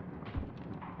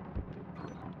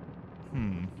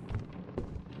 I'm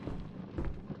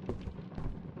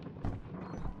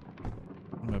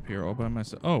up here all by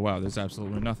myself. Oh, wow, there's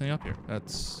absolutely nothing up here.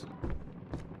 That's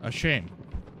a shame.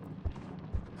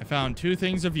 I found 2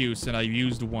 things of use, and I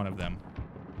used one of them.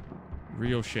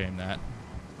 Real shame, that.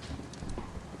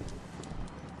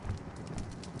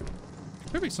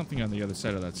 Could be something on the other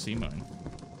side of that sea mine.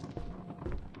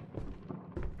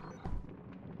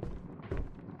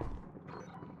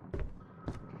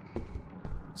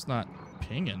 It's not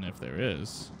pinging if there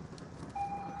is.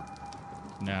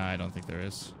 Nah, I don't think there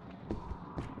is.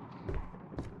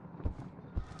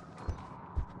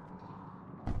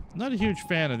 Not a huge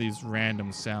fan of these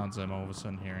random sounds I'm all of a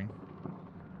sudden hearing.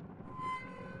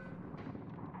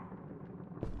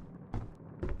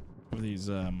 These,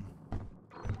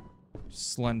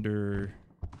 slender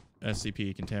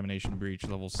SCP contamination breach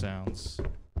level sounds.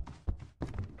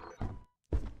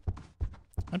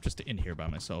 I'm just in here by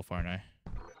myself, aren't I?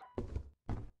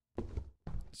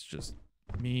 It's just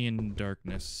me in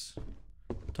darkness,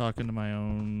 talking to my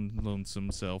own lonesome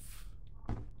self.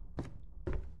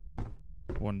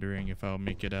 Wondering if I'll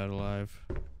make it out alive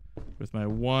with my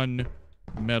one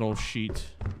metal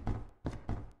sheet.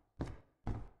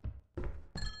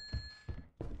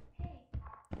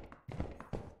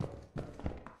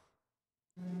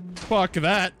 Fuck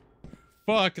that.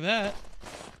 Fuck that.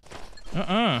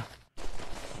 I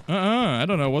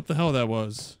don't know what the hell that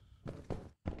was.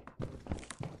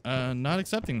 Not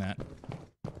accepting that.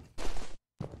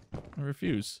 I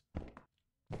refuse.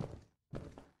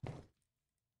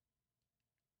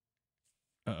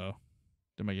 Uh-oh.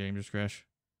 Did my game just crash?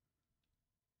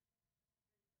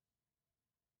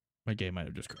 My game might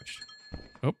have just crashed.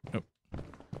 Oh, nope.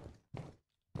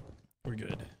 We're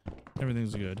good.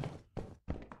 Everything's good.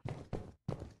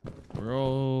 We're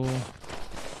all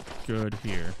good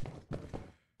here.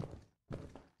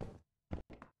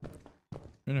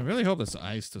 And I really hope this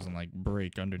ice doesn't, like,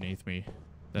 break underneath me.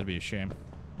 That'd be a shame.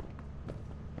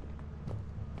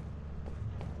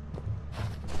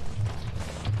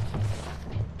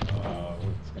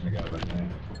 It's gonna go right there.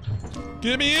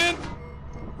 Get me in!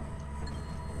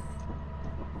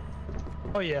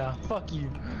 Oh yeah, fuck you.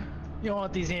 You don't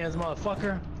want these hands,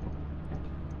 motherfucker.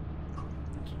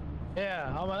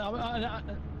 Yeah,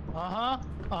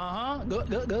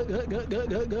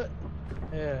 good.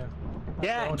 Yeah.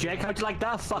 Yeah, Jake, how'd you like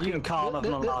that fucking karma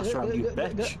from the last round, you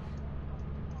bitch?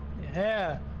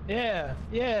 Yeah.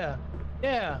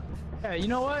 Hey, you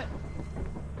know what?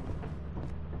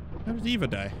 How did Eva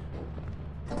die?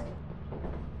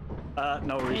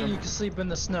 No And reason. you can sleep in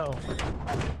the snow.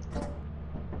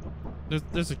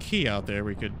 There's a key out there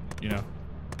we could, you know,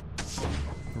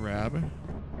 grab.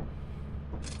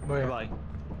 Where? Goodbye.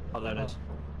 Oh, there it is.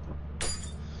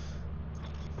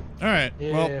 Alright,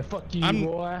 Yeah, well, fuck you, I'm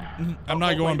boy.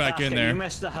 not going Wait, back in Basket, there. You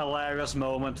missed a hilarious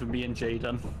moment with me and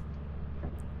Jaden.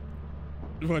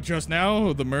 What, just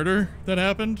now? The murder that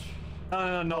happened?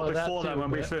 No, Oh, that before that, too,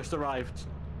 when we but- first arrived.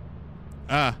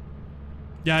 Ah.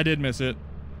 Yeah, I did miss it.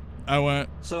 I went...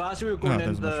 So as we were going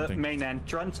there's in a bunch of the things. main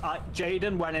entrance,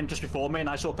 Jaden went in just before me, and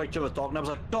I saw a picture of a dog, and I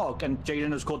was like, dog, and Jaden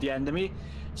was called the end of me.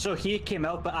 So he came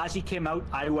out, but as he came out,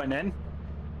 I went in.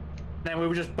 Then we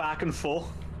were just back and forth.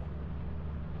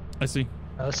 I see.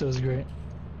 Oh, this was great.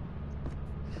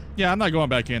 Yeah, I'm not going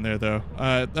back in there, though.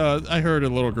 I heard a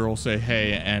little girl say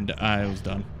hey, and I was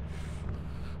done.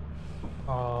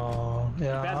 Oh,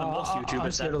 yeah. Better than most YouTubers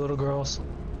I'm scared then. of little girls.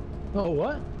 Oh,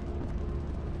 what?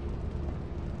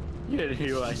 You didn't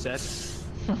hear what I said.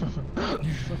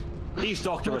 He's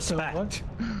Dr. Respect.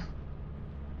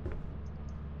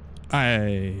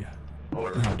 How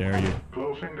dare you?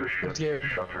 Closing the ship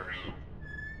shutters.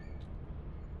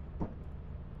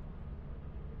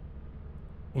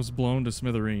 Was blown to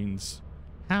smithereens.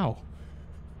 How?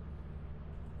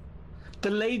 The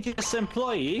latest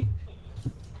employee?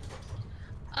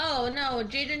 Oh no,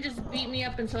 Jaden just beat me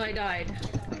up until I died.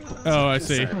 Oh, I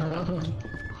see.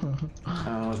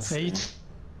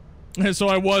 So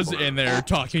I was in there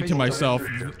talking to myself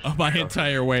my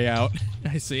entire way out.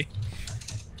 I see.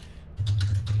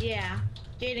 Yeah,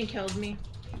 Jaden killed me.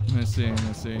 I see.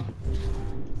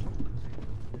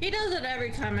 He does it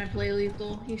every time I play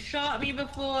Lethal. He shot me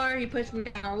before, he pushed me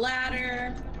down a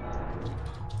ladder.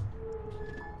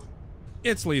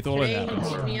 It's lethal. It Today he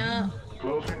happens. beat me up.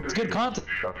 Closing the It's good ship content.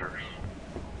 shutters.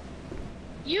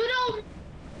 You don't.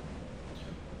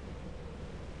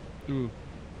 Ooh.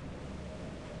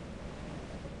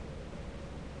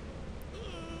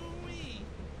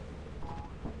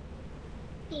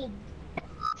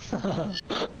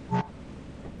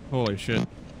 Holy shit.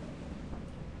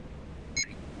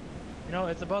 You know,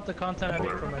 it's about the content I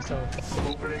make for myself.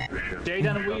 Opening the ship.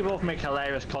 Jaden and we both make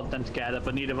hilarious content together,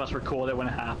 but neither of us record it when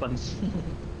it happens.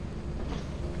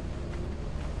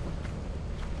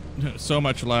 So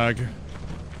much lag.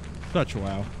 Such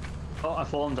wow. Oh, I've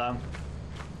fallen down.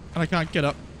 And I can't get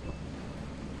up.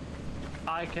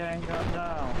 I can go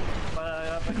down, but I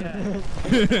up again.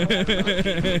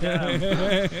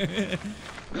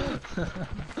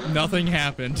 Nothing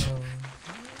happened.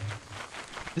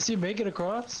 Does he make it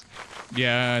across?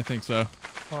 Yeah, I think so.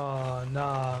 Oh,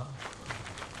 nah.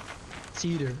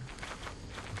 Cedar.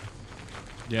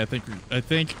 Yeah, I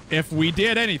think if we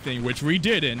did anything, which we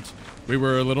didn't, we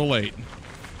were a little late.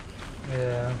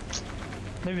 Yeah.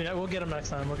 Maybe not. We'll get him next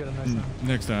time.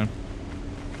 Next time.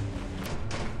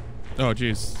 Oh,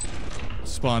 jeez.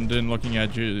 Spawned in looking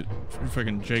at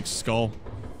freaking Jake's skull.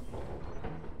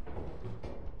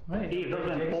 Wait, He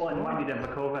doesn't important when you did for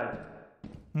COVID.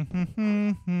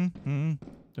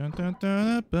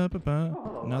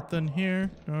 Nothing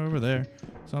here, over there.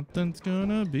 Something's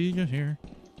gonna be here.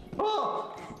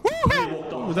 Oh!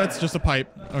 Ooh, that's just a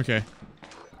pipe. Okay.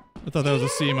 I thought that was a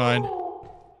sea mine.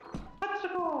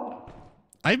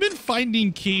 I've been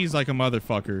finding keys like a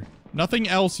motherfucker. Nothing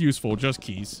else useful, just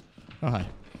keys. Oh, hi.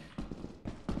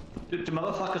 Do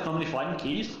motherfuckers normally find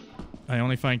keys? I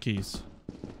only find keys.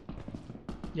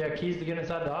 yeah, keys to get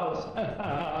inside the house.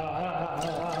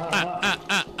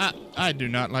 I do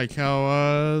not like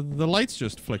how the lights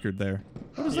just flickered there.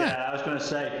 What is Yeah, that? I was gonna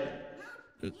say.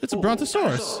 It's a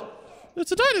brontosaurus.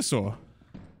 It's a dinosaur.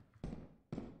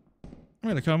 I'm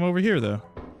gonna come over here though,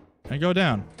 and go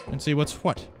down and see what's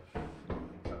what.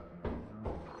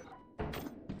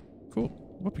 Cool.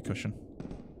 Whoopee cushion.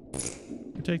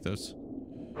 We take those.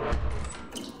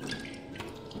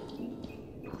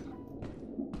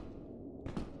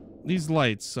 These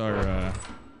lights are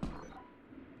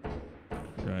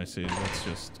I see, that's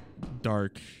just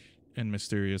dark and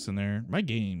mysterious in there. My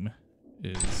game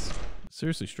is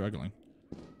seriously struggling.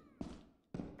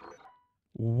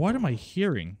 What am I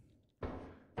hearing?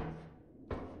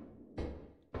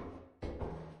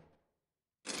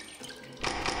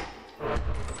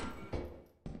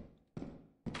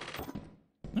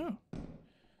 Oh.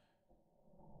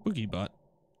 Boogie bot.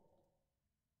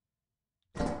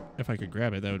 If I could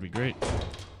grab it, that would be great.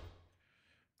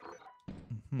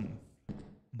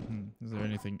 Is there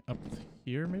anything up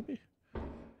here, maybe?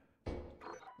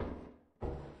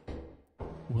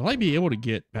 Will I be able to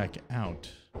get back out?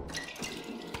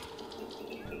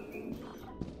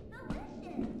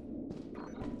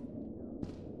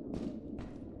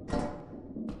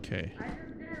 Okay.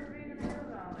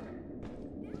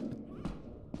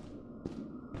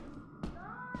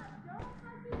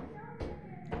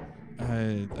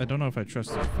 I don't know if I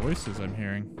trust the voices I'm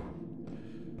hearing.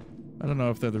 I don't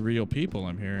know if they're the real people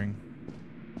I'm hearing.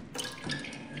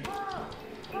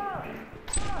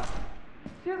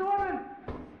 She's a woman!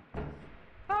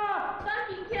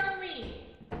 Fucking kill me!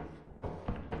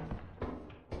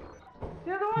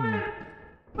 She's a woman!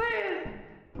 Please!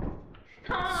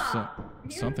 Stop!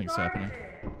 Something's happening.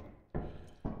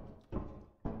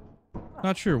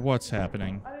 Not sure what's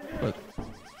happening, but...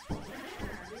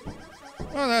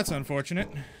 Well, that's unfortunate.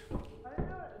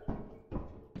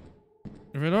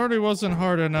 If it already wasn't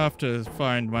hard enough to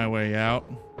find my way out,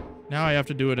 now I have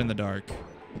to do it in the dark.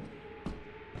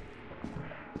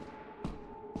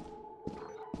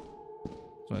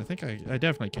 So I think I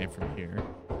definitely came from here.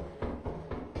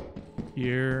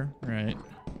 Here, right.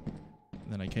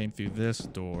 And then I came through this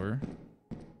door.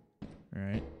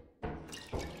 Right.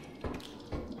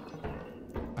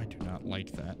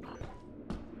 like that.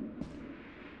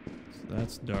 So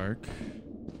that's dark.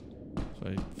 So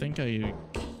I think I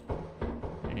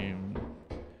came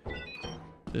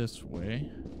this way.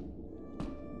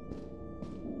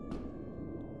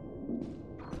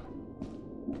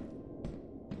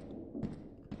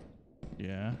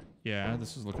 Yeah,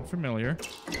 this is looking familiar.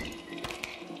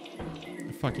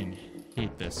 I fucking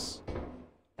hate this.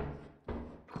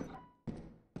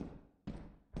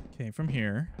 Okay, from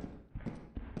here.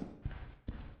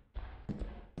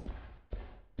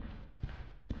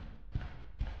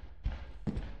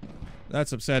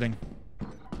 That's upsetting.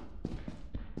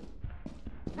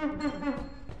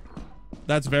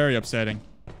 That's very upsetting.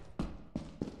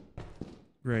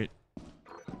 Great.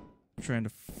 I'm trying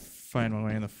to find my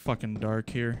way in the fucking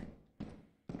dark here.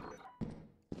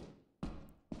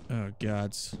 Oh,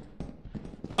 gods.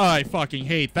 I fucking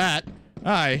hate that.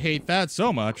 I hate that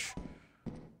so much.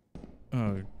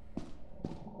 Oh.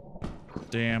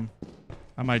 Damn.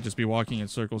 I might just be walking in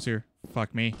circles here.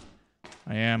 Fuck me.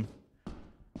 I am.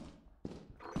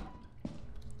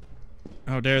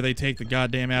 How dare they take the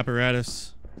goddamn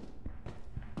apparatus.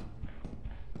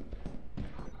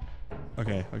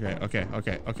 Okay.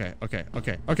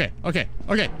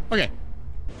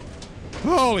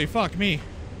 Holy fuck me.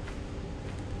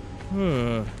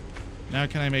 Now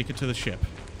can I make it to the ship?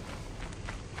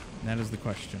 That is the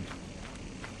question.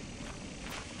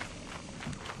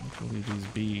 I believe these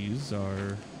bees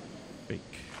are fake.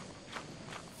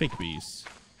 Fake bees.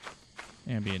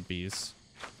 Ambient bees.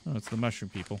 Oh, it's the mushroom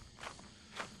people.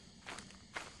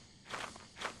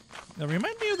 They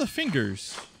remind me of the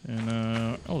fingers in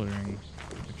Elden Ring,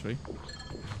 actually.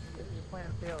 Your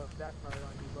plan failed if that part on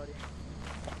you, buddy.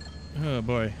 Oh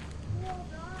boy.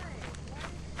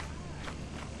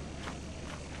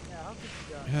 Yeah, how could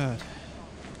you die? God.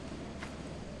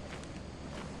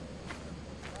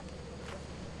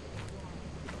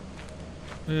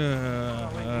 Oh,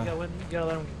 wait, you gotta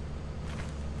let him.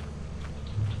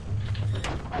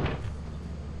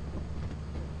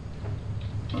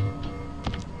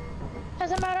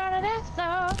 Doesn't matter on that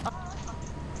song.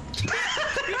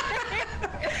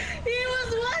 He was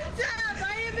one tap. I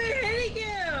have been hitting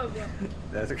him.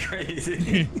 That's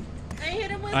crazy. I hit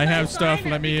him with I my have stuff,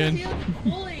 vine let me because in. He was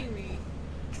pulling me.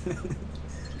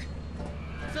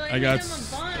 So I I hit got him a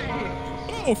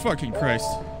vine. Oh fucking Christ.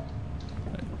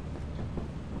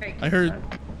 I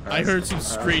heard some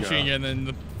screeching and then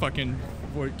the fucking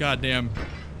goddamn.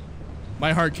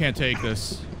 My heart can't take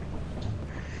this.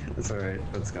 That's alright.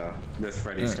 Let's go. This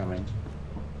Freddy's coming.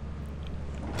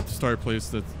 Start, please.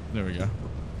 There we go.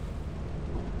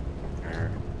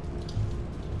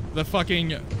 The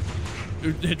fucking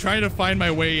trying to find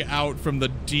my way out from the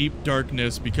deep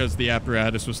darkness because the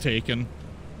apparatus was taken.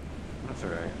 That's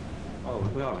alright. Oh,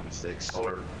 we all have mistakes.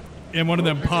 And one of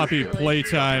them Poppy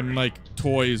Playtime like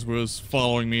toys was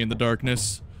following me in the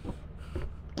darkness.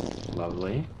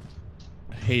 Lovely.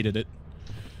 I hated it.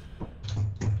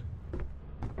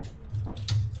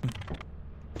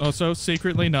 Also,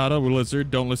 secretly not a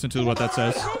lizard. Don't listen to what that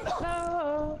says. Jay,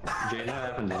 what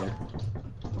happened there?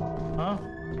 Huh?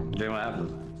 Jay, what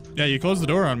happened? Yeah, you closed the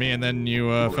door on me and then you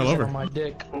fell over. On my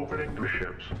dick. Opening the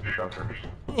ship's shutters.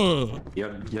 Ugh. You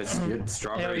had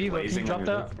strawberry Hey, Eva, can glazing you on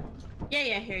drop your that?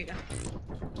 Yeah, here you go.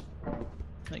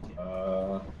 Thank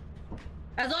you.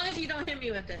 As long as you don't hit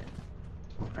me with it.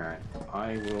 Alright.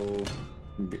 I will...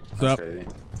 What's up?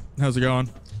 How's it going?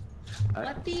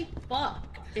 What the fuck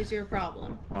is your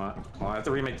problem? Well, I have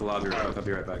to remake the lobby. I'll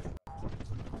be right back.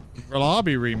 A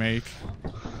lobby remake.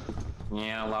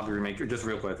 Yeah, lobby remake. Just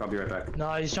real quick. I'll be right back.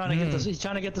 No, he's trying to get this. He's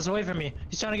trying to get this away from me.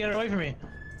 He's trying to get it away from me.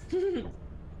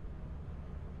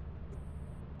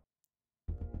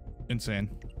 Insane.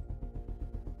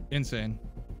 Insane.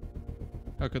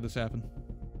 How could this happen?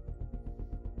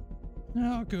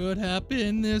 How could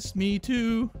happen this? Me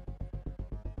too.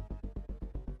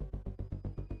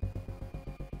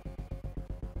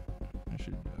 I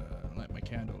should light my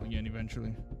candle again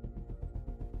eventually.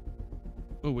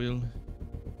 Oh well.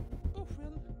 Oh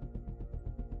well.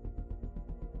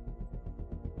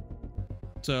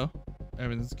 So,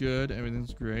 everything's good.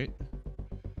 Everything's great.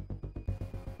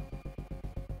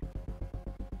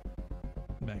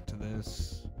 Back to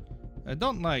this. I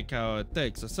don't like how it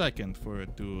takes a second for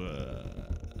it to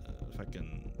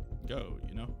fucking go,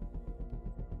 you know?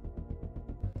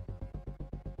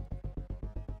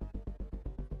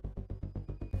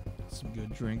 Some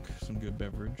good drink, some good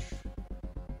beverage.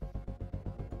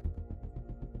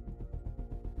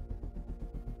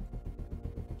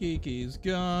 Kiki's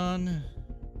gone.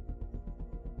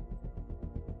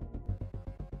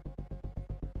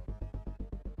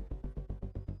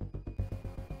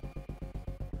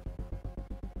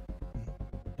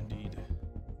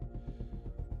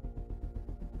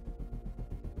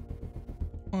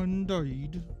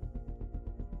 Undied.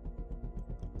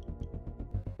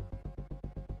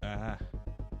 Ah.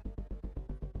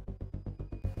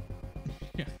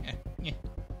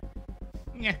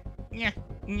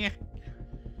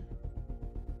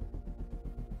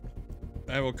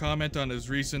 I will comment on his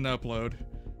recent upload.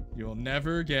 You'll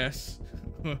never guess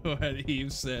what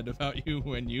Eve said about you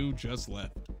when you just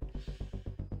left.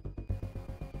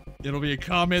 It'll be a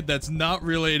comment that's not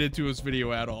related to his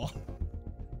video at all.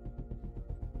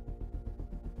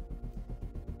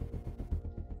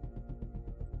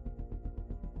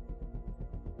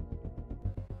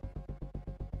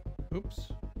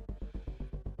 Oops.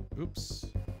 Oops.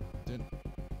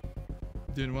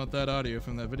 Didn't want that audio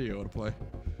from that video to play.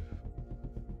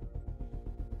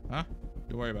 Huh?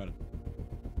 Don't worry about it.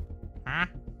 Huh?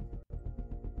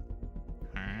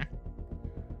 Huh?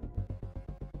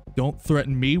 Don't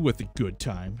threaten me with a good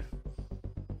time.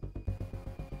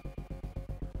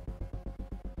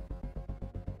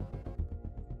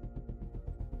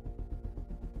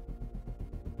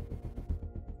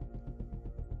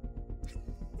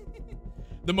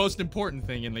 The most important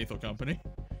thing in Lethal Company.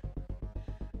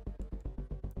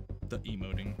 The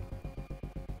emoting.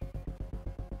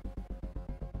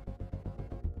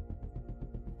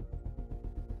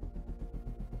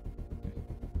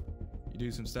 You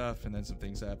do some stuff and then some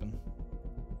things happen.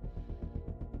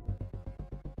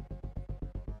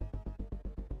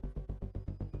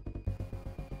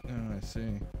 Oh, I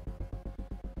see.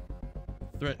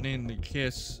 Threatening to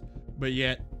kiss, but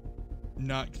yet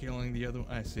not killing the other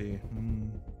one. I see.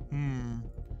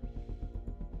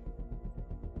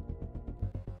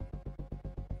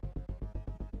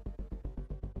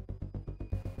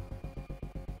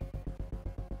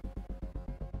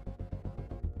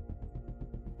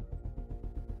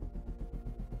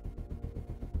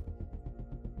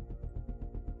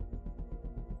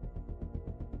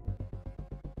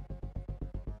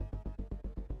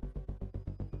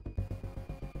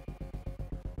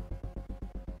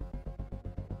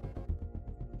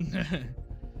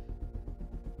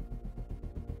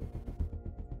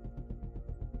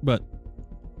 But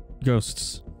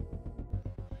ghosts.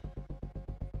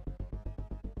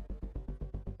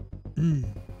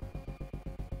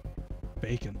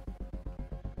 Bacon.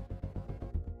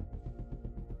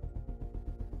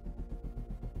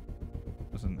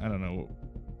 Listen, I don't know.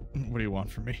 What do you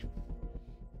want from me?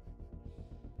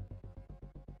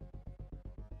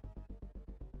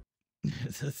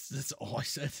 That's all I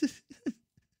said.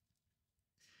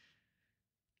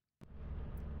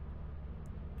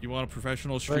 You want a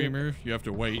professional streamer? You have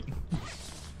to wait.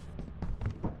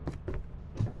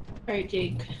 Alright,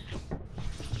 Jake.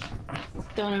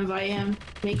 Don't invite him.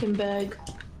 Make him beg.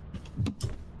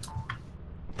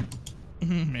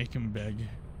 Make him beg.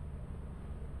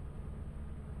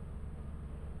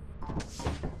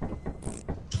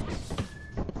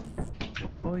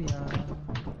 Oh yeah.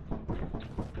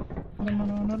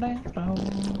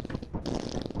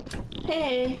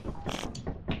 Hey.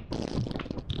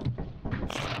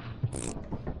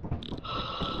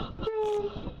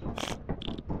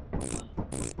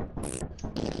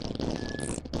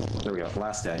 There we go.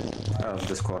 Last day of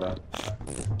this quota.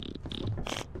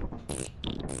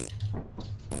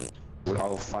 With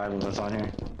all 5 of us on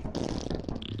here.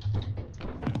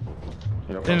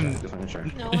 Yep, okay, just making sure.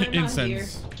 No, I'm not here.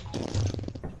 Incense.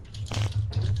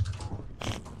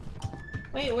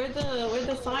 Wait, where'd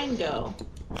the sign go?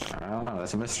 I don't know.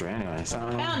 That's a mystery anyway. So.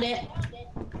 Found it.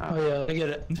 Oh yeah, I get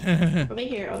it. Over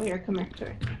here, come here,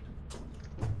 sorry.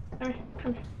 Come here,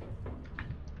 come here.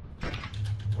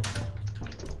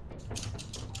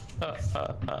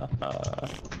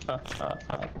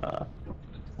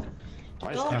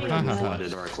 Why is Don't everything be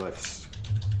flooded or eclipsed?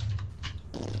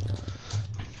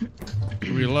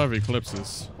 We love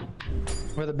eclipses.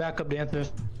 We're the backup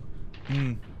dancers.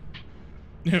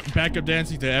 Backup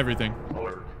dancing to everything.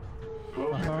 Alert.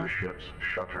 Closing the ship's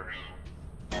shutters.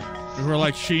 We're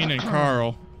like Sheen and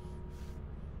Carl.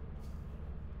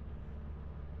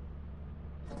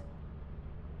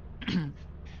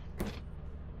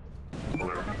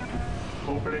 Alert.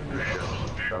 Opening the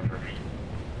ship's shutters.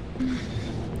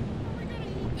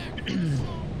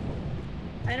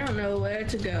 I don't know where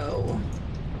to go.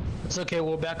 It's okay,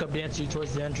 we'll backup dance you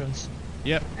towards the entrance.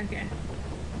 Yep. Okay.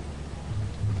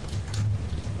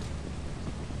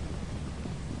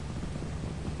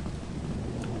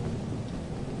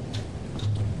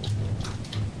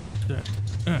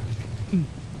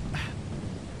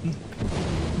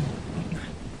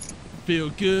 Feel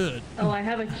good. Oh, I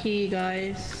have a key,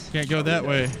 guys. Can't go that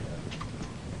way.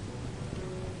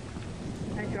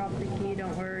 I dropped the key,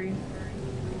 don't worry.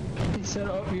 He said,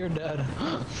 oh, you're dead.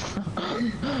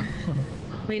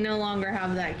 We no longer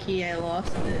have that key. I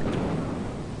lost it.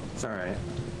 It's alright.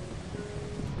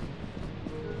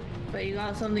 But you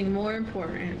got something more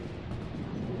important.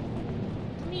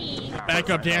 Me.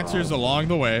 Backup dancers along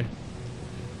the way.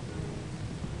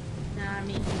 Nah,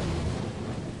 me.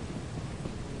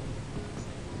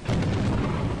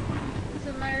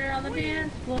 There's a murder on the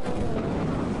dance floor.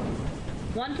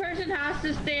 One person has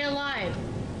to stay alive.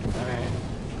 Alright.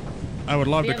 I would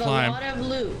love We to have climb. a lot of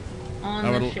loot on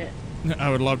I the would- ship. I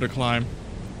would love to climb.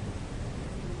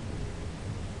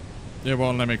 It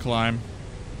won't let me climb.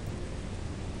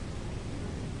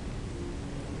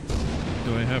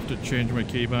 Do I have to change my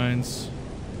keybinds?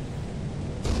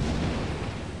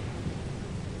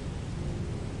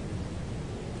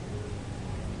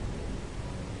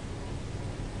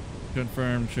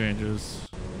 Confirm changes.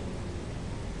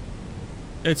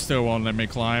 It still won't let me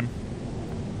climb.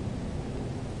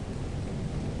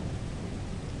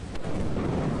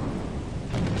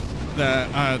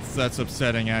 That's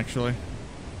upsetting, actually.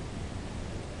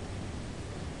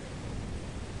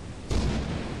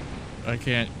 I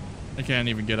can't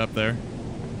even get up there.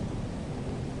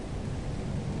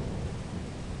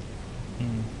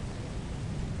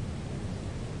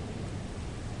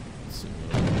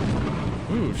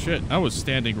 Ooh, shit. I was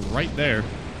standing right there.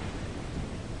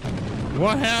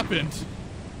 What happened?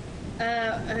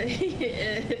 I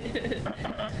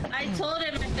told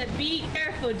him, I said, be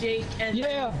careful, Jake. And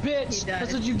Yeah, bitch. he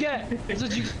That's died. what you get. That's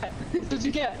what you get. That's what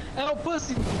you get. Oh,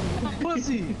 pussy. Oh,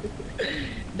 pussy.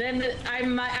 Then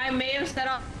I may have set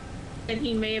off, and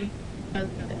he may have.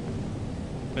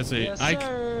 Let's see. Yes,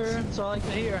 sir. That's all I like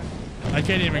to hear. I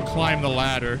can't even climb the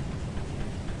ladder.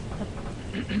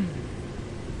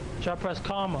 Should I press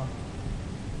comma?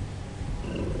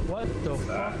 What the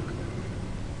fuck?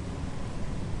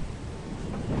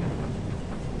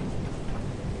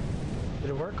 Did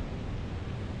it work?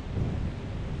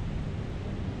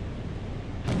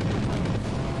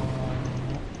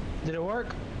 Did it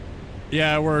work?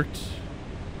 Yeah, it worked.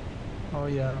 Oh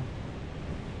yeah.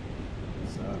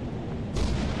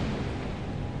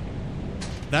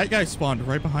 That guy spawned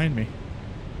right behind me.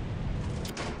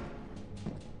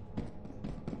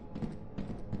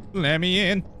 Let me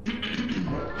in.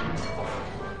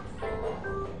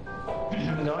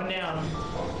 I'm going down.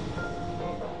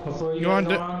 What floor you Go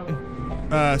guys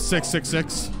on on?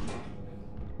 666.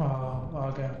 Oh,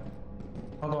 okay.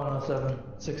 I'm going on 7.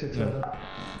 667.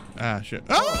 Ah, shit.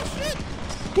 Oh, shit!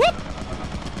 Whoop!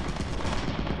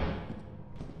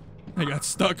 I got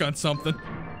stuck on something.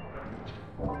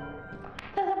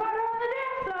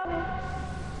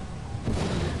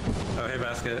 Oh, hey,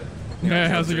 Basket. Yeah,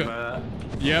 how's it going? going?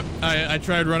 Yep, I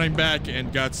tried running back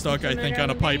and got stuck, I think, on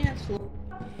a pipe.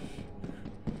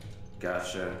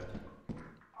 Gotcha.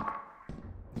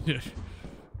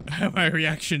 My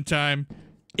reaction time,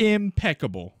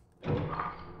 impeccable.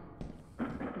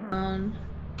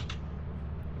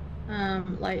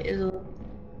 Light is.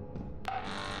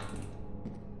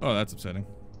 Oh, that's upsetting.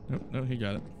 Nope, no, he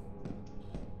got it.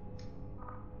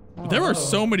 Oh, There are no.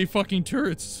 so many fucking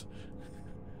turrets.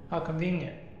 How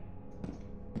convenient.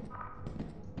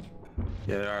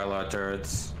 Yeah, there are a lot of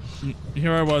turrets.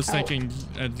 Here I was thinking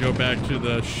I'd go back to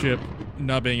the ship,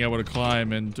 not being able to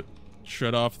climb and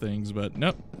shut off things, but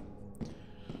nope.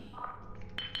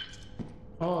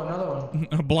 Oh, another one.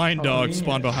 A blind How dog convenient.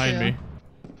 spawned behind me.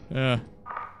 Yeah.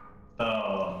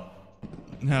 Oh.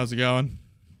 How's it going?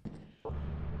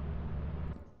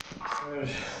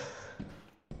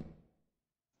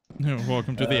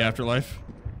 Welcome to the afterlife.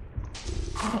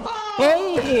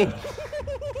 Oh!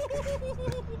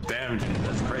 Damn, dude,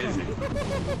 that's crazy.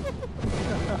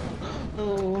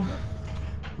 Oh.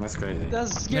 That's crazy. That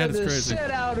scared That is the crazy.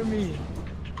 shit out of me.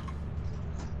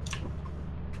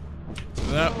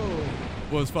 That Oh.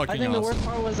 was I fucking think the awesome. worst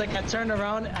part was like I turned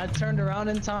around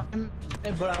in time,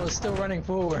 but I was still running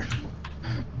forward.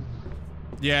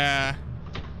 Yeah.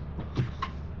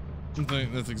 I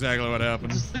think that's exactly what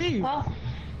happened. Leave. Well,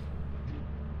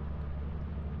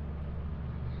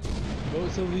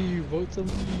 Vote to leave. Vote to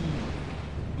leave.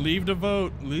 Leave to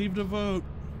vote. Leave to vote.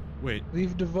 Wait.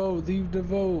 Leave the vote. Leave the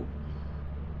vote.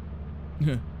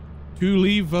 To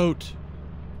leave vote.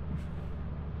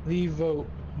 Leave vote.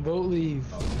 Vote leave.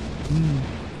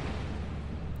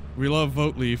 We love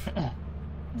vote leave. I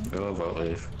love vote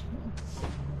leave.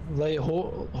 Like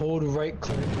hold right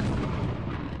click.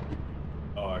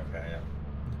 Oh, okay, yeah.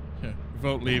 Yeah,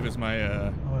 vote leave is my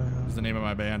Oh, yeah. is the name of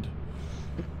my band.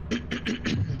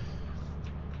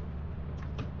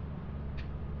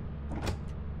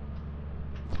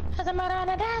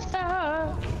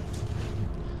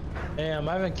 Damn,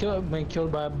 I haven't been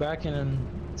killed by a Bracken in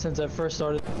since I first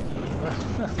started.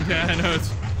 Yeah, I know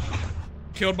it's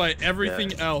killed by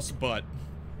everything else but.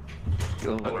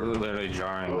 Literally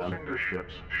jarring them. Closing the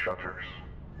ship's shutters.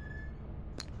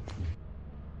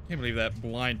 Can't believe that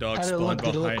blind dog How did it spawned look?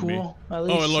 Did it look behind me. cool? At Oh,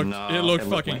 least? it looked No, it looked it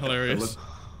fucking like hilarious.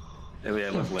 It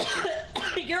looked like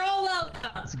You're all welcome.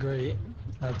 That's great.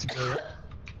 That's great.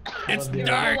 It's Love you.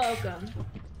 You're all dark. welcome.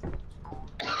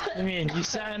 I mean, you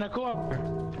sat in a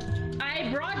corner. I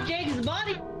brought Jake's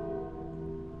body.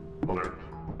 Alert.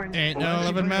 Ain't no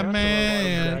loving my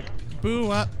man.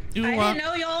 Boo up, I doo didn't up.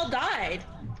 know y'all died.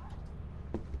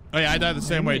 Oh yeah, I died the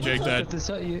same way Jake Look at died. this,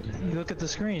 you look at the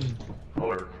screen.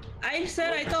 Alert. I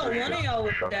said I thought one of y'all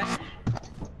was dead.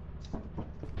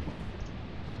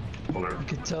 Alert. You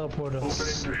could teleport Opening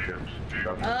us. the ship's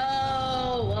shutters.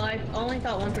 Oh, well, I only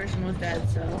thought one person was dead,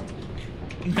 so.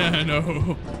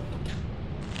 No.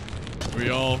 We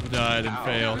all died and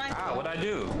failed. Ah, what'd I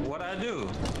do? What'd I do?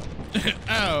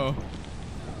 Ow.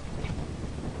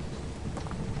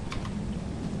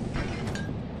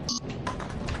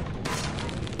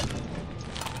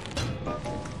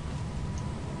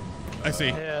 I see.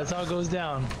 Yeah, that's how it goes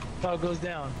down. That's how it goes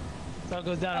down. That's how it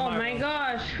goes down. in Oh my room.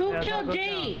 gosh, who Yeah, killed that goes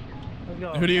Jake? Let's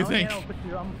go. Who do you I'm think?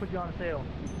 gonna put you on sale.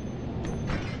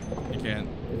 You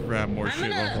can't grab more I'm shit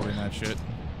while gonna- holding that shit.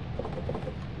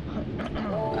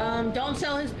 Don't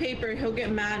sell his paper, he'll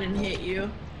get mad and hit you.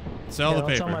 Sell the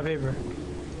I'll sell my paper. paper.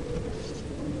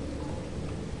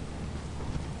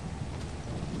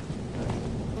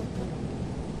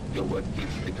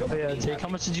 Oh yeah, Jake, how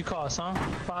much did you cost, huh?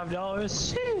 $5?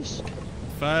 Sheesh.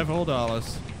 $5 whole.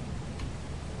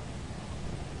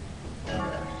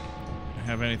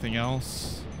 Have anything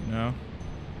else? No.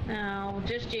 No,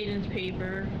 just Jaden's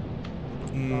paper.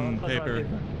 I'll touch my Paper.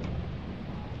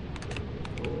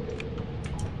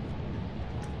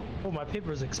 Oh, my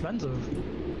paper is expensive.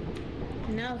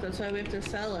 No, that's why we have to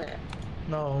sell it.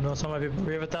 No, it's not my paper.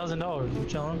 We have $1,000. We're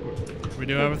chilling. We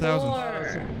do have 1,000.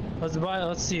 Or Let's buy.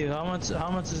 Let's see. How much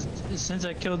is since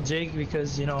I killed Jake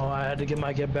because you know I had to get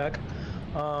my get back.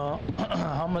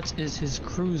 How much is his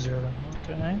cruiser?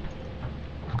 Okay.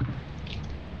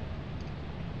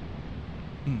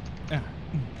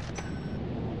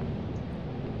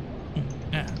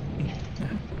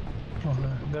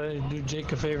 Okay, gotta do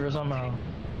Jake a favor somehow.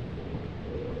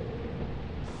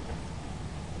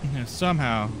 Yeah,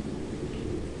 somehow.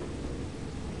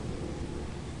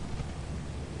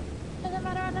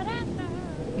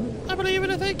 I believe in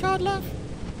a thing called love.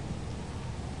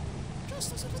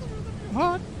 Just listen to the rhythm of your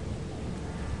heart.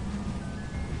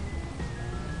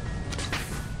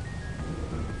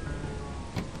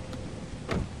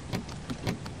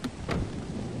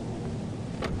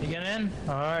 You get in?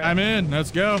 All right. I'm in.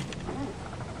 Let's go.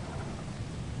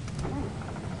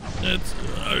 Let's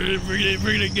we're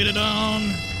gonna get it on.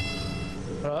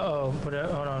 Uh-oh. Hold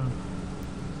on.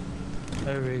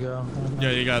 There we go.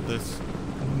 Yeah, you got this.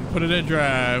 Put it in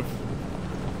drive.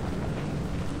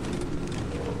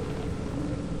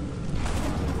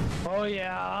 Oh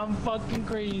yeah, I'm fucking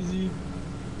crazy.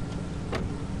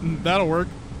 That'll work.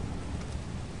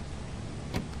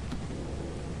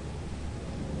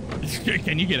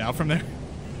 Can you get out from there?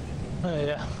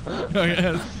 Yeah. Oh,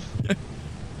 yes.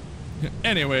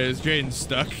 Anyways, Jaden's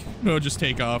stuck. We'll just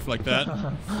take off like that.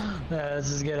 Yeah, let's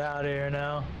just get out of here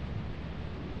now.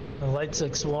 The light's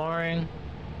exploring.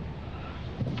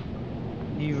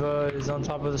 Eva is on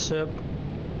top of the ship.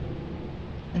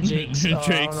 Jake's, I don't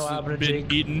Jake's know what happened to been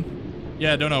Jake. eaten.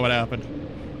 Yeah, don't know what happened.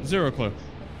 Zero clue.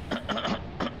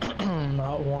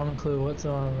 Not one clue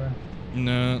whatsoever.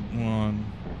 Not one.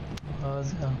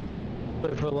 Let's go.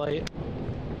 Wait for light.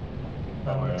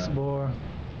 Oh, yeah. Explore.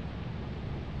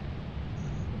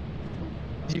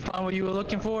 Did you find what you were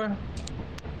looking for?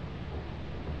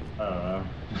 I don't know.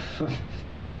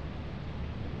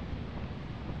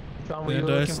 Found what you And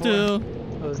were I looking still for?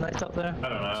 It was nice up there. I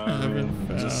don't know. I haven't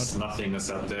mean, just found nothingness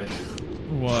out there.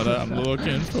 what I'm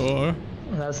looking for.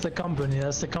 That's the company.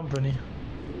 That's the company.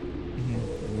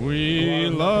 We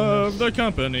Wow, love the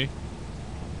company.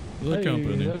 The Hey,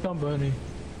 company. The company.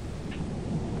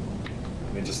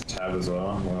 Let me just tab as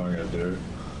well. What am I gonna do?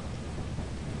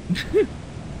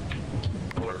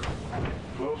 Alert.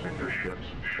 Closing the ship's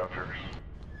shutters.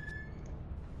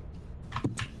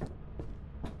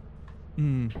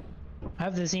 I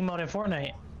have this emote in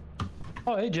Fortnite.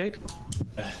 Oh, hey, Jake.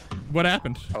 What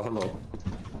happened? Oh, hello.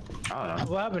 I don't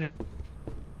know. What happened?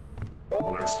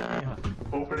 Alert.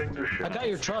 Opening the ship's I got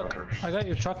your truck. shutters. I got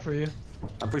your truck for you.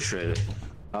 I appreciate it.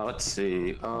 Let's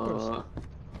see.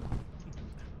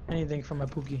 Anything for my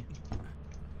Pookie.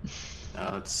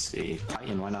 Let's see.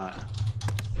 Titan, why not?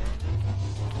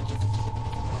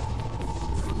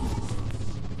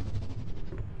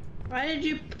 Why did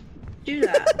you do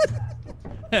that?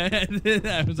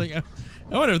 I was like, I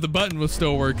wonder if the button will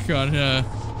still work on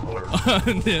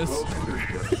this.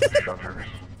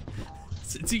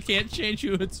 Since you can't change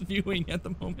who it's viewing at the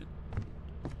moment.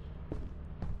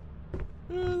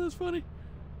 Oh, that's funny.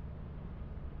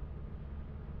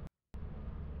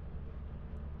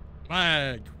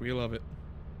 Flag, we love it.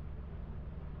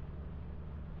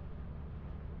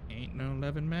 Ain't no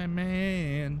loving my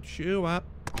man. Chew up,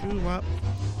 chew up.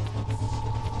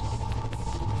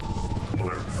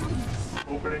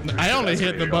 I only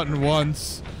hit the button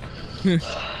once.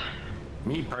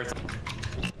 Me personally.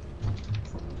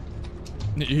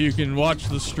 You can watch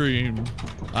the stream.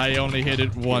 I only hit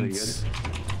it once.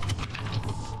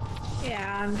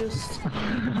 Yeah, I'm just.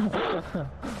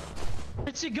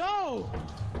 Let's go!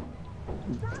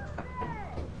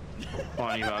 Oh,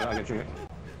 I'll get you.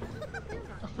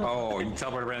 Oh, you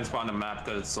teleport around spawn the map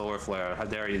to the solar flare. How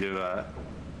dare you do that?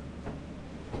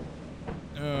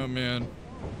 Oh man.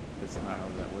 That's not how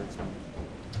that works.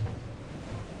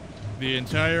 The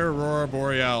entire Aurora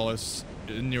Borealis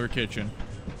in your kitchen.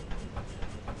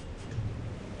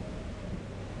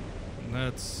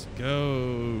 Let's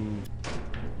go.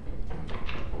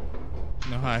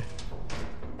 No, hi.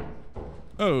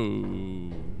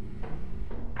 Oh.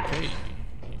 Okay.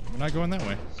 We're not going that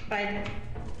way. Spider.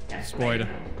 Yeah, Spoiler.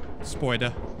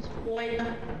 Spoiler.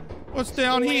 Spoiler. What's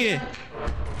down here?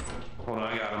 Hold on,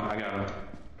 I got him.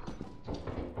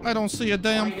 I don't see a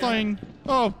damn thing.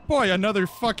 Oh boy, another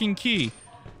fucking key.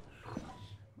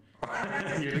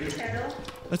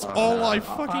 That's all I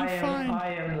fucking find.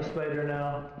 I am the spider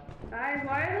now. Guys,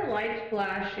 why are the lights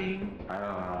flashing? I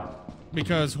don't know.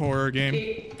 Because horror game.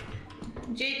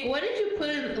 Jake, what did you put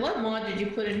in? What mod did you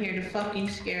put in here to fucking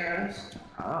scare us?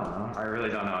 I don't know. I really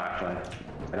don't know, actually.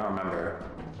 I don't remember.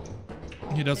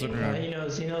 He doesn't Yeah,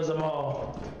 remember. he knows them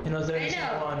all. He knows every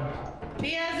single one.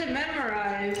 He has it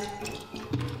memorized.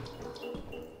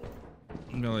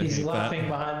 Really He's hate laughing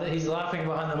that.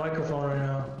 behind the microphone right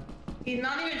now. He's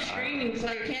not even streaming, so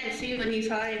I can't see when he's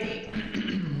hiding.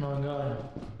 Oh god.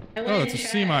 I went Oh, in it's a chat.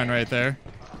 sea mine right there.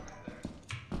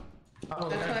 Oh,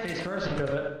 That's why- face first into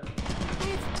it.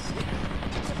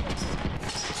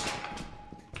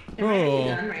 There might be a Cool.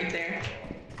 gun right there.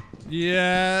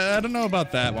 Yeah, I don't know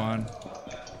about that one.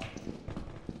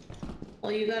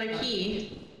 Well, you got a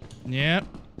key. Yep.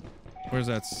 Where's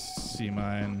that sea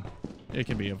mine? It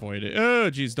can be avoided. Oh,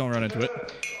 geez, don't run into it.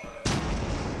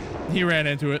 He ran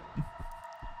into it.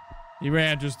 He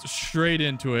ran just straight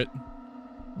into it.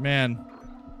 Man.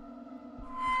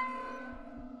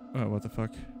 Oh, what the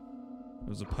fuck? It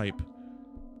was a pipe.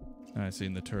 I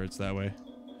seen the turrets that way.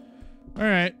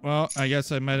 Alright, well, I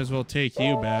guess I might as well take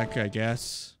you back, I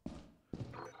guess.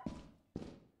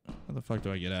 How the fuck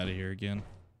do I get out of here again?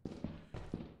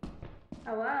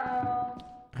 Hello?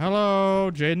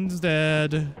 Hello, Jaden's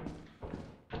dead.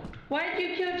 Why did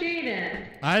you kill Jaden?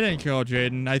 I didn't kill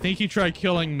Jaden. I think he tried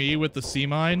killing me with the sea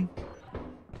mine.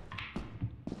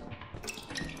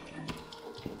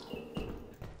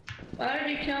 Why did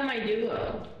you kill my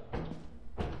duo?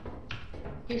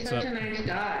 He's such a nice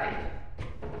guy.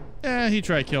 Yeah, he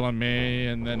tried killing me,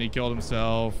 and then he killed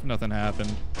himself. Nothing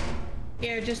happened.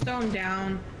 Here, just throw him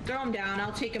down. Throw him down.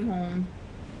 I'll take him home.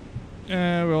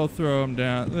 We'll throw him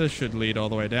down. This should lead all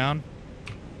the way down.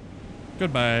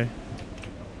 Goodbye.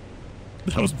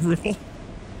 That was brutal.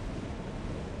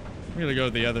 I'm gonna go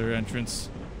to the other entrance.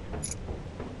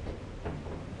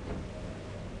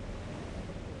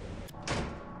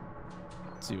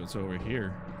 Let's see what's over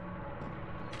here.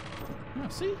 Oh,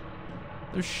 see?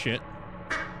 There's shit.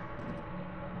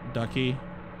 Ducky.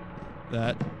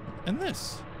 That. And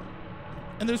this.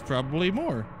 And there's probably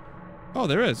more. Oh,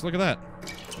 there is. Look at that.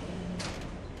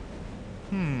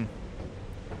 Hmm.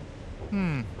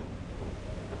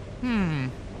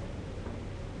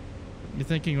 You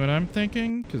thinking what I'm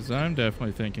thinking? Because I'm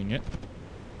definitely thinking it.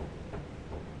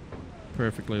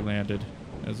 Perfectly landed,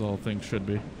 as all things should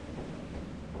be.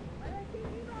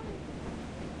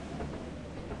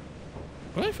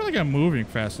 But I feel like I'm moving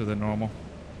faster than normal.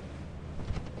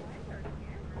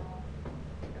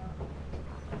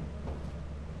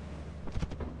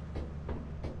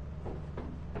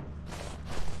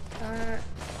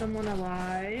 Someone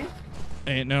alive?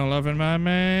 Ain't no loving my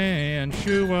man.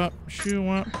 Shoo up, shoo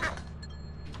up.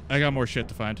 I got more shit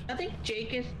to find. I think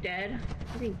Jake is dead.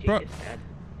 I think Jake is dead.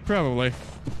 Probably.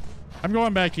 I'm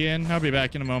going back in. I'll be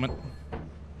back in a moment.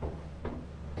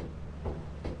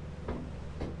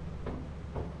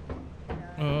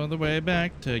 All the way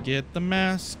back to get the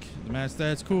mask. The mask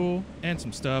that's cool. And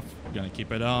some stuff. Gonna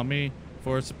keep it on me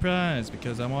for a surprise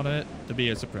because I want it to be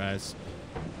a surprise.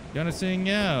 Gonna sing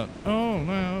out. Oh,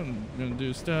 well, I'm gonna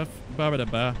do stuff. Ba ba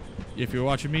ba. If you're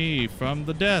watching me from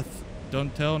the death,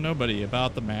 don't tell nobody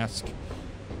about the mask.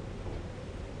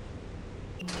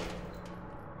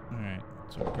 Alright,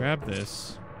 so grab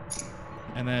this.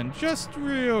 And then just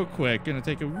real quick, gonna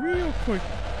take a real quick.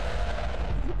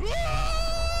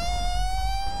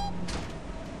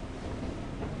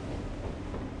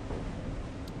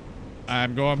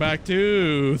 I'm going back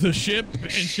to the ship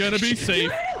and gonna be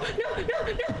safe. No,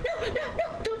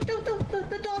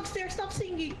 the dog's there, stop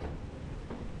singing.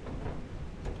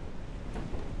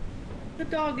 The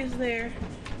dog is there.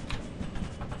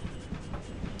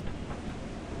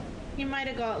 He might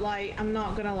have got light, I'm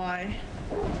not gonna lie.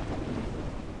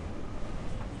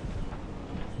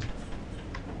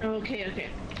 Okay.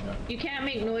 You can't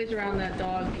make noise around that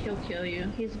dog, he'll kill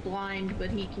you. He's blind, but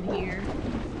he can hear.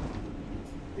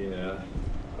 Yeah.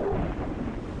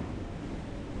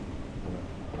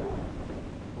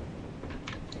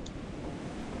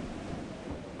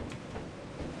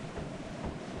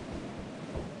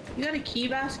 You got a key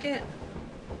basket?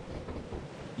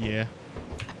 Yeah.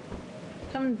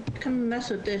 Come mess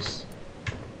with this.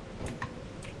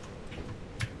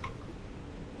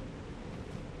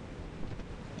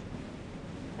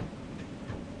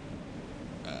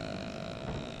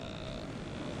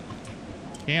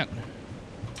 Can't.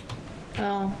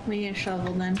 Oh, we need a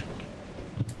shovel then.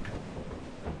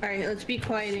 Alright, let's be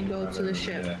quiet and go to the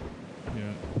ship. Yeah.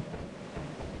 Yeah.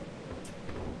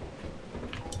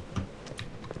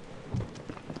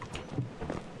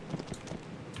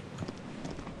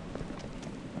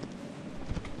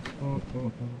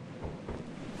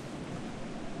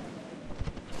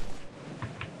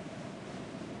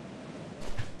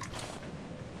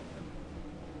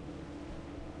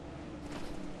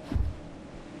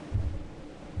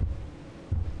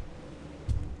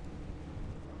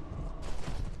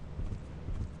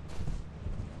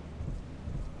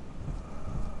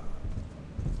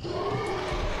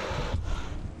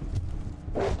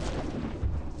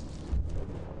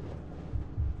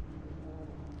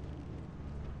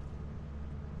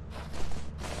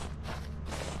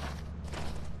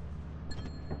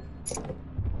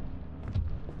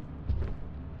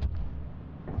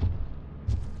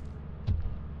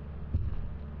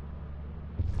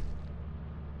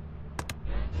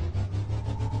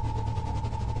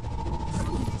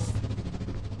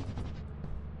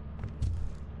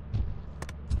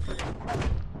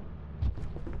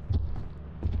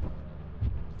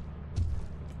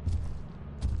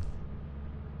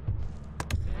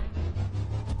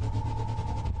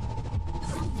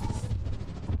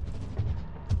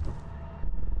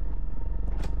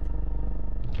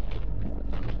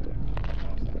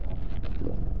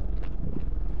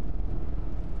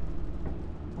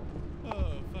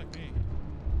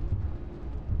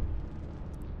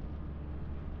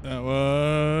 That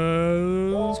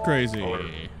was crazy.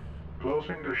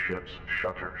 Closing the ship's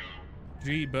shutters.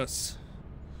 G-bus.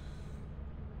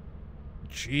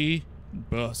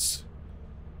 G-bus.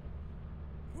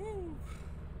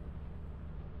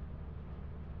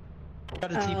 Tried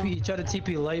to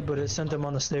TP light, but it sent him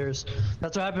on the stairs.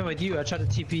 That's what happened with you. I tried to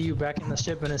TP you back in the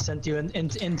ship, and it sent you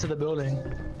into the building.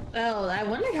 Oh, I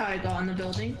wondered how I got in the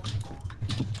building.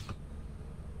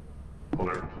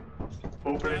 Alert.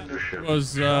 Opening the ship. It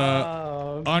was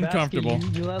uncomfortable.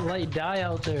 Basket, you let light die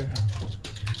out there.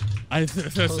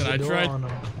 Listen,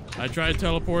 I tried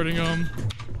teleporting him.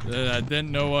 I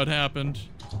didn't know what happened.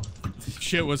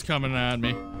 Shit was coming at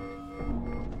me.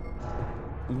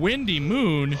 Windy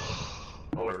moon.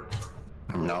 Alert.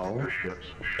 No. The ship's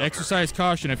shutters. Exercise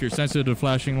caution if you're sensitive to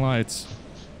flashing lights.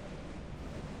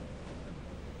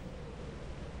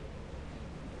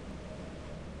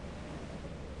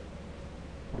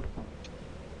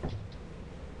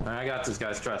 I got this,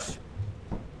 guys. Trust.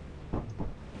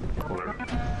 Alert.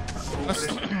 Opening the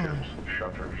ship's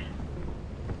shutters.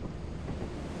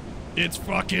 It's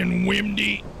fucking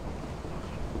windy.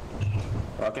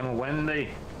 Fucking windy.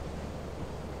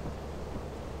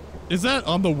 Is that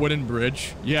on the wooden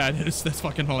bridge? Yeah, it is. That's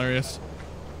fucking hilarious.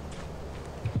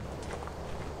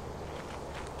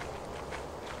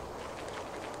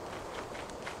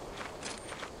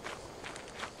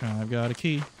 I've got a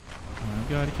key. I've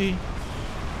got a key.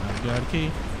 I've got a key.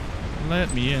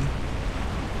 Let me in.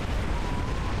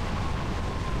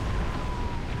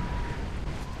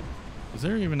 Is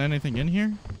there even anything in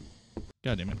here?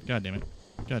 God damn it. God damn it.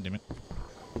 God damn it.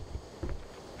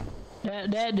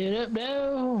 That did it,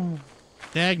 no.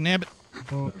 Dag nabbit.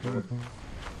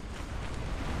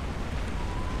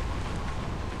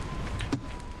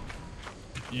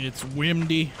 It's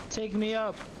windy. Take me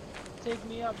up. Take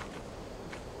me up.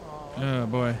 Oh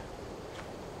boy.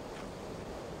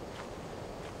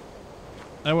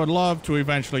 I would love to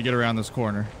eventually get around this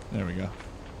corner. There we go.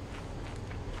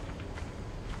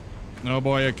 Oh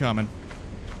boy, you're coming.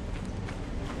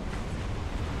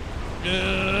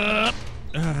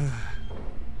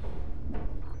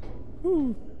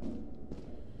 Whew.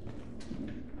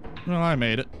 Well, I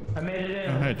made it. I made it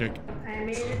in. Oh, hey, Jake. I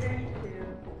made it in too.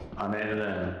 I made it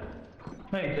in.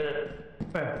 Hey, did it.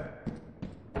 Where?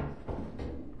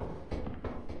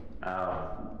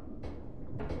 Ow.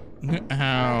 Ow.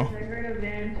 I heard a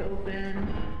vent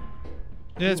open.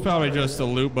 It's probably just a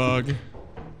loot bug.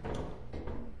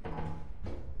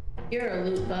 You're a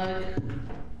loot bug.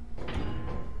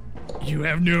 You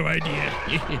have no idea.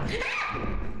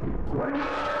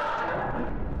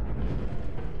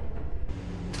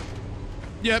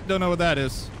 Yep, don't know what that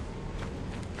is.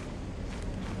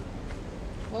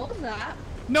 What was that?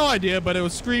 No idea, but it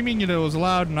was screaming and it was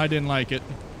loud and I didn't like it.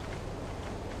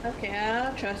 Okay,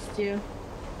 I'll trust you.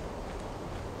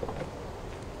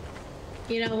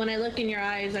 You know, when I look in your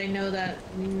eyes, I know that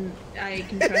I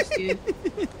can trust you.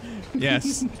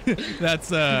 Yes.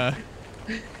 That's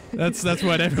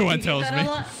what everyone You tells get me. that a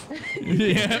lot?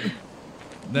 Yeah.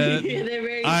 That Yeah, they're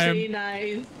very I'm- sane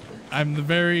eyes. I'm the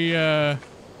very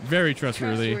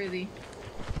trustworthy. Trustworthy.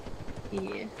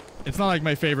 Yeah. It's not like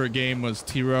my favorite game was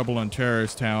T-Rebel and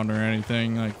Terrorist Town or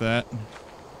anything like that.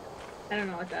 I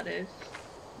don't know what that is.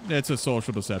 It's a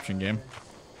social deception game.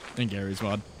 In Gary's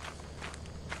VOD.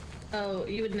 Oh,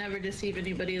 you would never deceive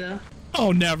anybody though.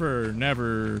 Oh, never,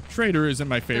 never. Traitor isn't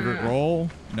my favorite No. role.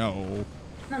 No.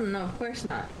 No, of course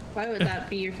not. Why would that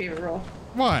be your favorite role?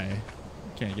 Why?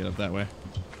 Can't get up that way.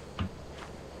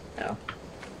 Oh.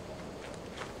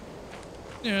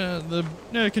 Yeah,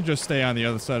 it can just stay on the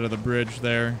other side of the bridge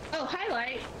there. Oh,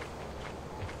 highlight.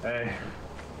 Hey.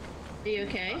 Are you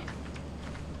okay?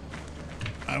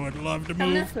 I would love to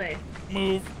Come move. this way.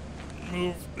 Move.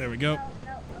 There we go.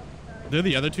 Did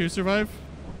the other two survive?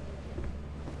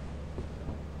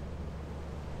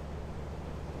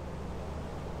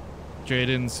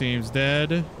 Jaden seems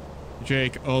dead.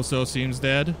 Jake also seems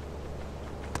dead.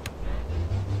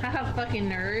 Haha, fucking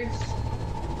nerds.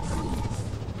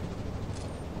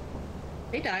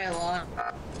 They die a lot.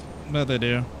 But they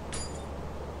do.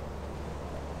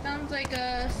 Sounds like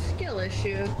a skill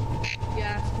issue.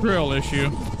 Yeah. Real issue.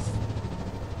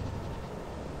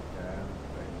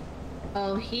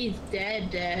 Oh, he's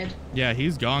dead. Yeah,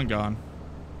 he's gone.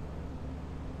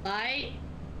 Light?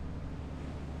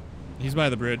 He's by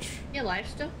the bridge. He alive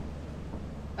still?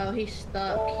 Oh, he's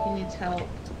stuck. He needs help.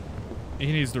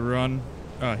 He needs to run.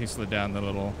 Oh, he slid down the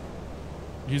little...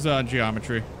 He's on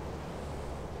geometry.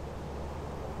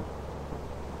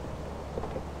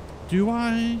 Do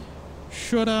I?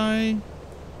 Should I?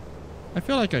 I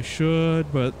feel like I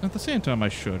should, but at the same time I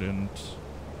shouldn't.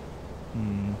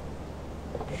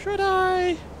 Should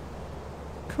I?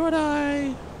 Could I?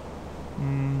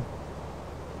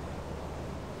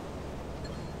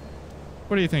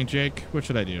 What do you think, Jake? What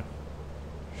should I do?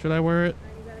 Should I wear it?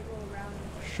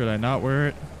 Should I not wear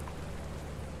it?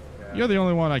 You're the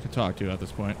only one I can talk to at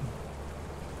this point.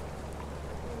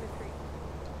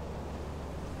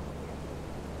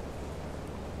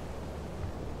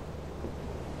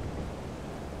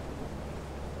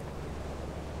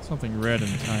 Something red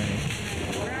and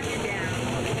tiny.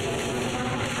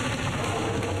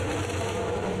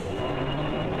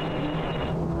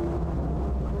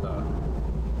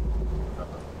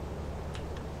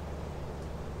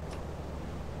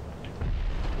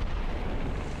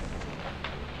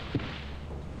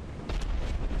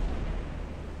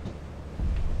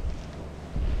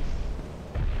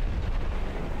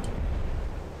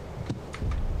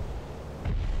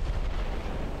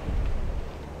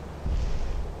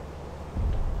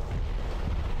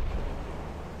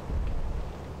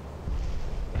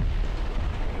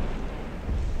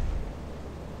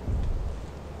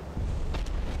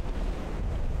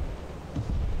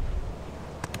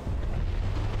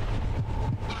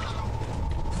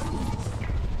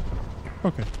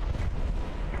 Okay.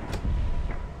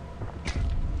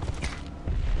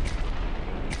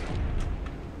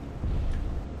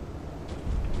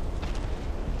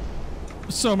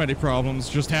 So many problems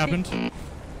just happened.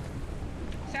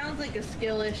 Sounds like a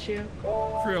skill issue.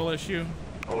 Real issue.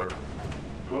 Alert.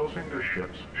 Closing the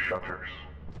ship's shutters.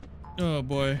 Oh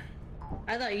boy.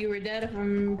 I thought you were dead, if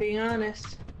I'm being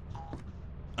honest.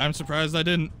 I'm surprised I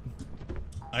didn't.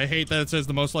 I hate that it says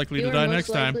the most likely You to were die most next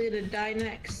time. likely to die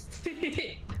next.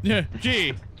 Yeah,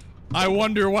 gee. I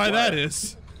wonder why that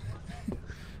is.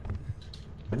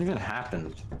 What even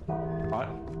happened? What?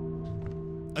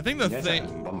 I think the You guys thing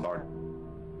got bombarded.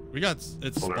 we got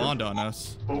it spawned on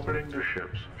us. Opening the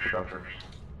ship's shutters.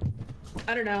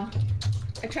 I don't know.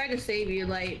 I tried to save you,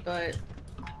 Light, but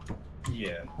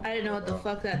Yeah. I didn't know what the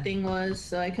fuck that thing was,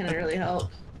 so I couldn't really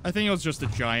help. I think it was just a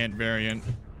giant variant.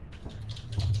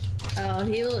 Oh,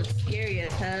 he looked scary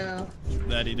as hell.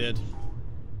 That he did.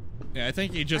 Yeah, I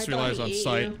think he just I thought realized he on ate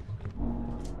sight.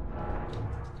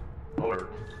 you. Alert.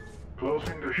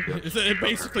 Closing the ship. It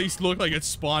basically looked like it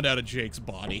spawned out of Jake's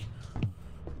body.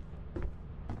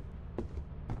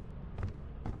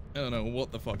 I don't know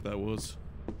what the fuck that was.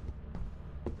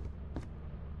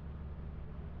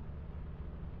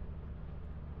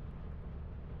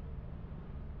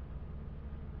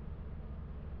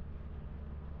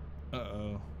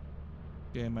 Uh-oh.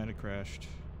 Game might have crashed.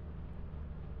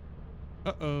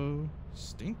 Uh-oh.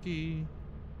 Stinky.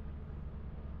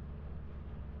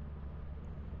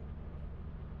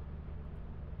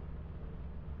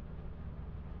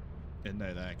 And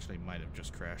no, that actually might have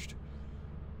just crashed.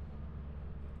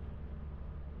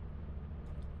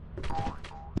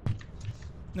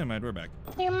 Never mind, we're back.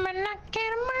 You might not get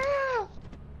him out.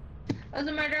 There's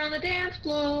a murder on the dance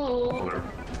floor. Alert.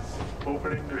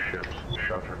 Opening the ship's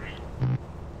shutters.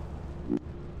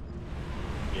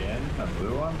 Again? A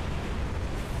blue one?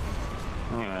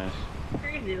 Anyways,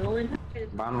 Crazy, the only time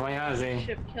bon voyage. the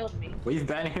ship killed me. We've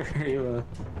been here.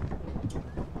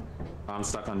 I'm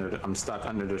stuck under the ship. I'm stuck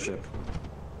under the ship.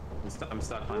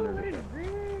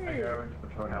 I go into the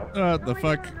phone help. The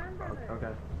fuck?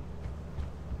 Okay.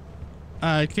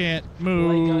 I can't Light got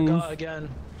move. got again.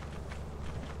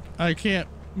 I can't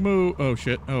move. Oh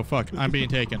shit. Oh fuck. I'm being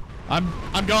taken. I'm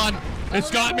gone. It's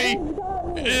got me.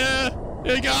 Yeah.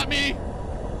 It got me.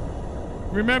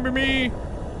 Remember me.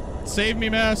 Save me,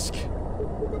 mask.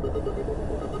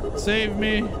 Save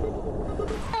me.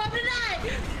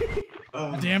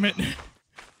 Damn it.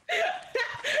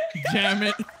 Damn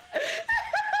it.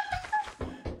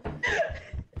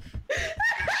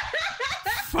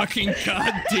 Fucking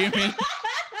god damn it.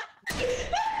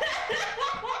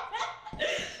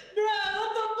 Bro,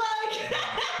 what the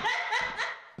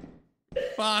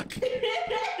fuck? Fuck.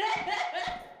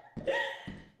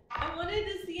 I wanted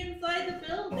to see inside the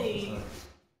building.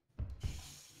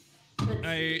 Let's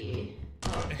see.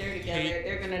 Oh, they're together.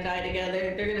 They're gonna die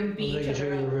together. They're gonna beat Making each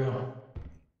sure other you're up. real.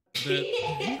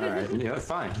 Alright, yeah,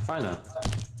 fine then.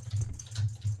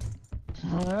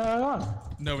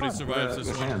 Nobody survives this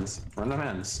With one. hands. Run them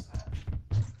hands.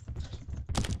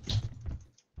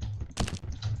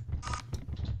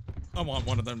 I want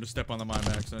one of them to step on the mime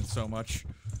accident so much.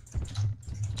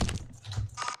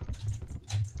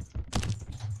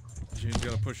 James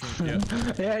gotta push him.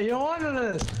 Yeah. Yeah, you don't want none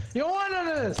of this. You don't want none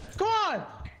of this. Come on.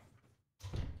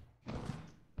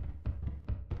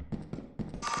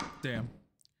 Damn.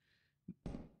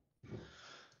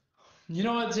 You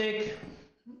know what, Jake?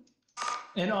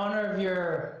 In honor of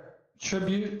your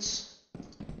tributes,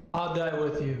 I'll die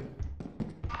with you.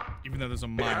 Even though there's a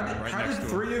mine right How next did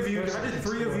to him.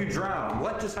 three of you drown?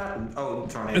 What just happened? Oh,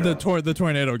 tornado. The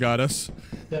tornado got us.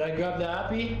 Did I grab the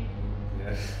happy?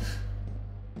 Yeah.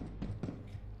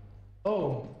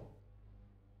 Oh.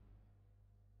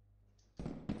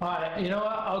 Alright, you know what?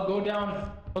 I'll go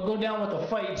down with a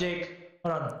fight, Jake.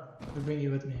 Hold on. I'll bring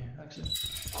you with me, actually.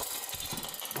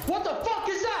 What the fuck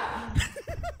is that?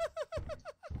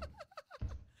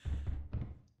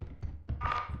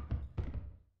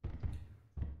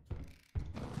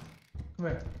 Come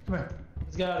here.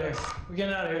 Let's get out of here. We're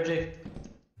getting out of here, Jake.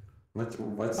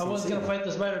 What's I was gonna fight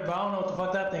the spider, but I don't know what the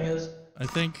fuck that thing is. I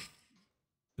think.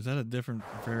 Is that a different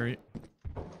variant?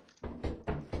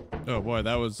 Oh boy,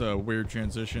 that was a weird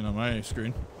transition on my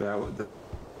screen. Yo,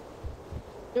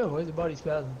 where's the body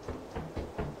spasm?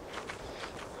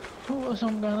 Who else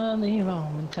I'm gonna leave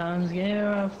on when times get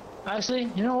rough? Actually,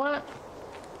 you know what?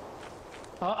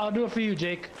 I'll do it for you,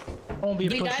 Jake. I won't be a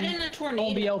We pussy. died in a tornado.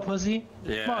 Won't be a pussy.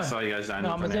 Yeah, Come I on. saw you guys dying No,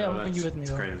 in I'm the gonna tornado. bring you with me,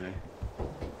 That's though. crazy.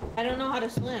 I don't know how to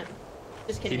swim.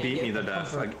 Just He kidding. beat I me do. to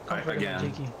death Comfort me, again.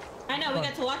 Jakey. I know, we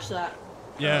got to watch that.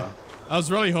 Yeah. I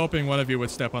was really hoping one of you would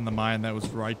step on the mine that was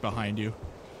right behind you.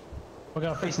 We're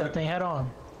gonna face that thing head on.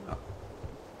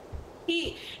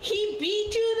 He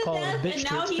beat you to Call it a death, bitch and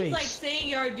to now its he's face. like saying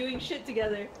you're doing shit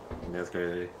together. That's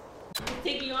crazy. He's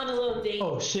taking you on a little date.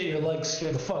 Oh shit, your legs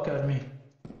scared the fuck out of me.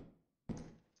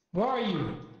 Where are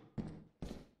you?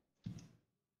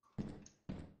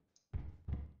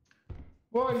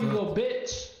 Where are you, little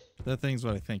bitch? That thing's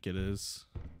what I think it is.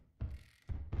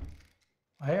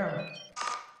 I hear him.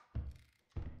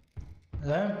 Is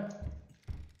that him?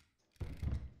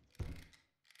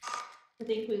 I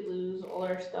think we lose all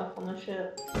our stuff on the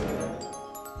ship.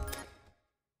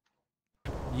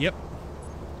 Yep.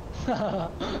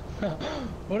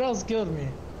 What else killed me?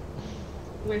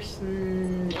 We're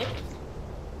snipped.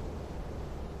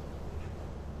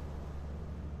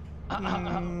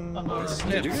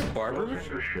 Did you get barber?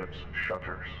 Closing your ship's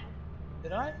shutters.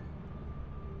 Did I?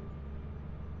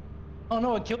 Oh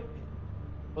no, it killed me.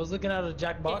 I was looking at a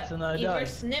jackbox and I You were died.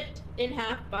 snipped in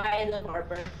half by the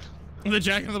barber. The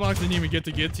Jack in the Box didn't even get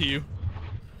to you.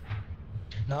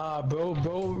 Nah, bro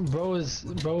is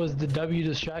the W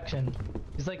distraction.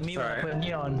 He's like me when I put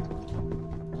neon.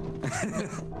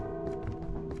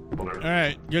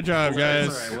 Alright, good job,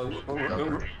 guys. Alright,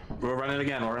 we'll run it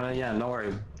again. We'll run it again. Don't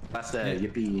worry. Last day.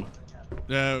 Yippee.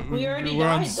 We already we're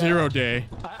on died, 0 though. day.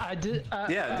 I did.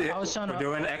 Yeah, I was trying we're to.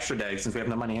 doing extra day since we have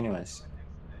no money anyways.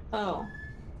 Oh.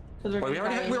 Wait, we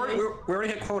already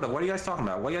hit quota. What are you guys talking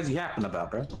about? What are you guys yapping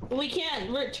about, bro? We can't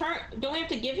return. Don't we have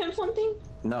to give him something?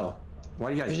 No. Why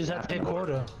are you guys We just have to hit yapping?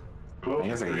 quota. Closing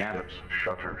Yes, I your got it. ship's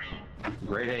shutters.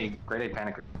 Grade A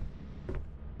panic.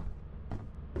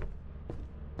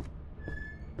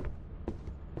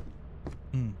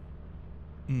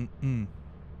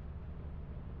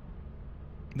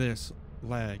 This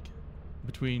lag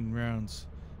between rounds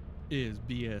is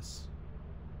BS.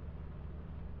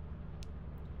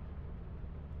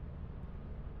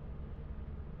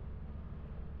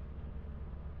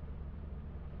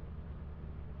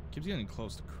 Keeps getting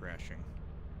close to crashing.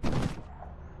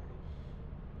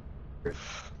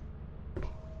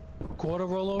 Quota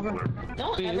rollover.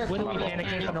 Don't Wait, ever when are we call it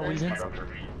panicking for no anything. reason?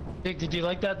 Dick, did you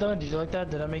like that though? Did you like that?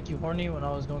 Did I make you horny when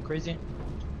I was going crazy?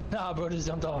 Nah, bro, just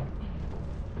jumped off.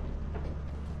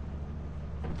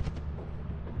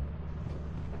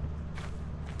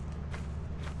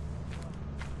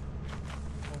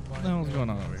 What the hell's going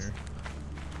on over here?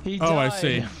 He Oh, I died.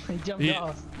 see. He jumped He,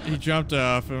 off. he jumped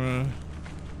off.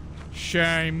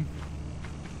 Shame.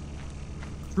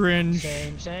 Cringe.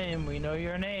 Shame. We know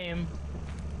your name.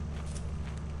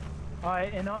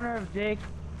 Alright, in honor of Jake.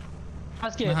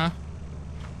 Let's get.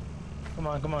 Come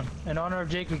on. In honor of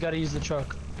Jake, we gotta use the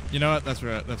truck. You know what? That's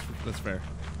right. That's fair.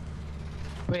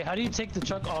 Wait, how do you take the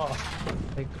truck off?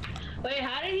 Like, Wait,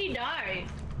 how did he die?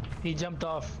 he jumped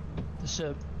off the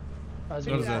ship. I was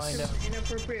What gonna is find this? out.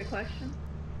 Inappropriate question.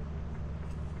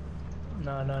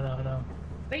 No.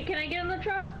 Wait, can I get in the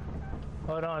truck?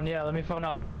 Hold on, yeah, let me phone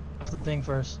out the thing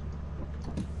first.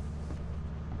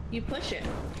 You push it.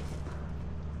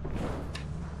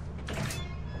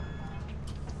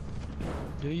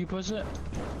 Do you push it?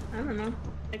 I don't know.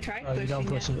 I tried Oh, pushing you don't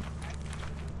push it.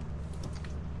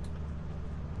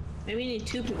 Maybe you need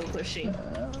 2 people pushing. It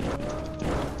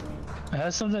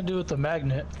has something to do with the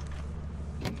magnet.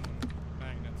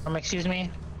 Magnets. Excuse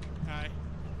me? Hi.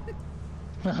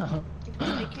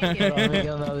 I can't Hold on, get let me get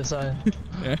on the other side.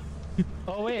 Yeah.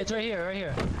 Oh wait, it's right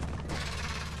here.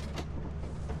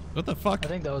 What the fuck? I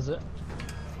think that was it.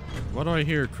 Why do I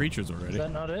hear creatures already? Is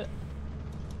that not it?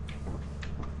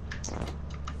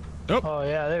 Oh. Oh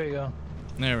yeah, there we go.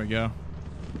 There we go.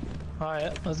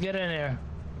 Alright, let's get in here.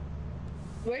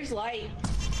 Where's Light?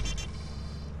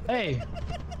 Hey!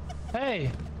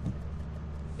 Hey!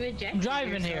 You ejected I'm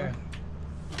driving yourself. here.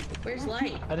 Where's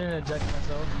Light? I didn't eject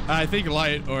myself. I think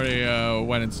Light already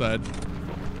went inside.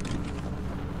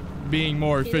 Being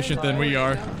more He efficient doesn't than we know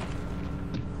where are. to go.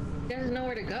 He doesn't know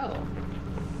where to go.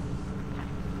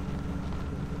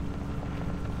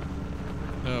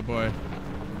 Oh boy.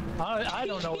 I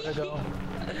don't know where to go.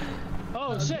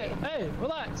 Oh shit! Hey,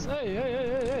 relax!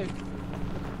 Hey!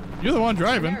 You're the one I've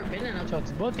driving. never been in a.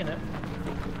 Chuck's booking it.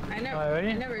 I never. Alright, ready?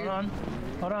 I never.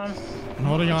 Hold on. I'm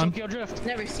holding on. Tokyo Drift.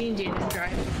 Never seen Jaden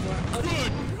drive before. Good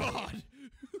God.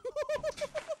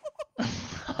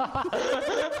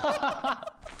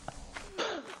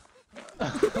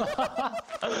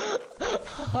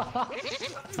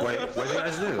 Wait, what did you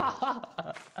guys do?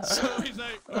 So he's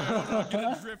like, I'm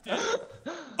gonna drift in.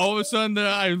 All of a sudden,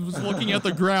 I was looking at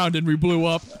the ground and we blew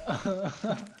up.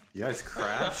 You guys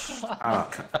crashed? Oh,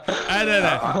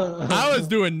 I was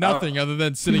doing nothing other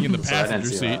than sitting in the sorry, I didn't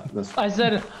passenger see seat.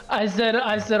 that.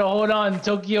 I said, hold on,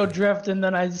 Tokyo Drift, and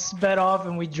then I sped off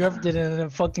and we drifted and the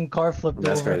fucking car flipped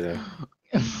That's over. crazy.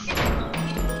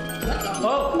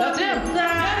 Oh, that's him!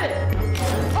 Got it!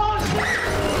 Oh shit!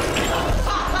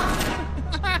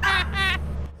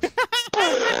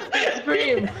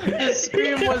 The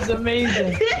scream was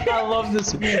amazing. I love the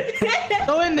scream.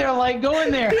 Go in there, Light, go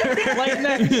in there. Light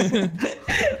next.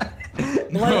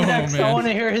 Light next, I man. want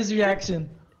to hear his reaction.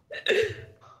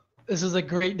 This was a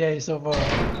great day so far.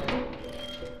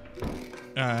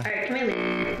 Alright, come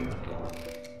here.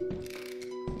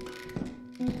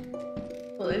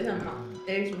 Oh,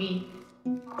 there's me.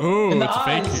 Oh, the it's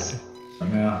eyes. fake.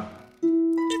 Yeah.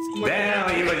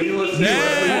 Damn, you look.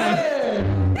 Damn.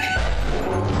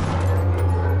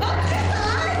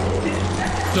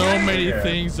 So many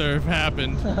things have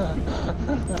happened.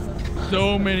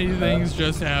 So many things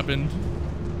just happened.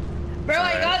 Bro,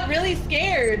 I got really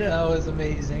scared. That was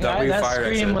amazing. W That fire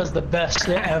scream exit. was the best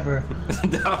shit ever.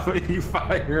 W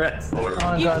fire exit. Oh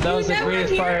my god, that was the never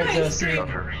greatest hear fire my exit. scream.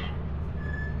 Shutters.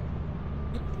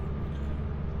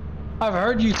 I've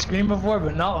heard you scream before,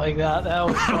 but not like that. That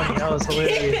was funny. That was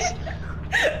hilarious.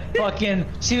 Fucking,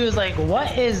 she was like,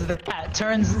 "What is that?"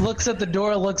 Turns, looks at the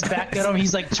door, looks back at him.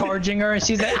 He's like charging her, and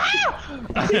she's like, "Ah!"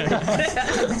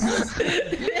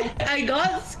 I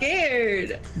got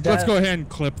scared. Let's go ahead and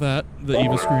clip that. The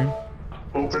Eva scream.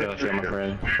 Open Yeah, I'm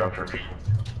afraid. the shutters.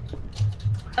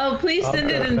 Oh, please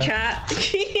send it in Okay. chat.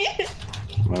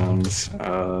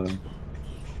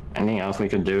 Anything else we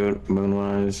could do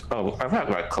moon-wise? Oh, I've had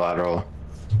like collateral.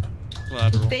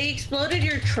 Collateral. They exploded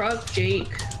your truck, Jake.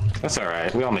 That's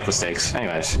alright. We all make mistakes.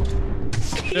 Anyways.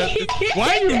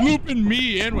 Why are you looping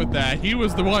me in with that? He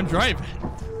was the one driving.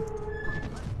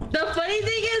 The funny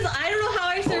thing is, I don't know how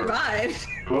I survived.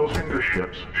 Closing the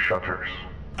ship's shutters.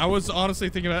 I was honestly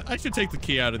thinking about I should take the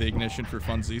key out of the ignition for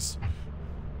funsies.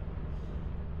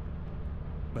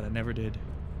 But I never did.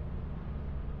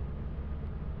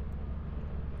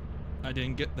 I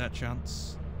didn't get that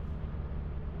chance.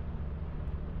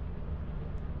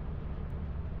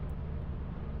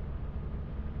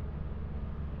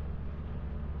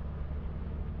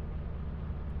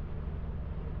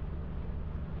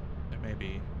 And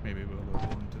maybe we'll look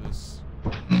into this.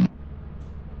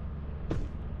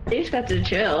 They just got to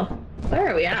chill. Where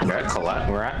are we at?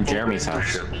 We're at Jeremy's Opening the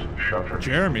house. ship's shutters.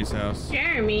 Jeremy's house.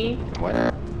 Jeremy. What?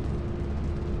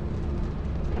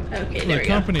 Okay, there The we go.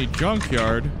 company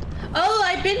junkyard. Oh,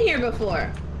 I've been here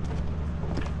before.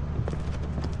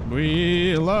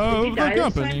 We love the die this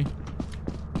company.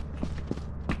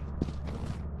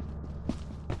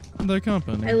 The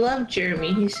company. I love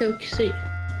Jeremy. He's so sweet.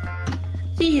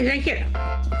 See, he's right here.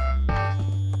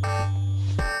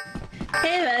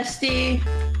 Hey, bestie.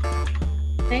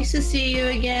 Nice to see you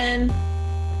again.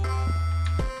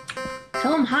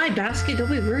 Tell him hi, Basket. Don't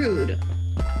be rude.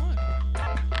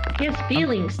 He has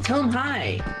feelings. Tell him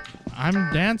hi.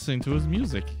 I'm dancing to his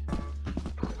music.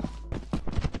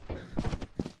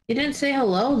 He didn't say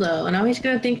hello, though. Now he's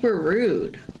gonna think we're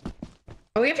rude.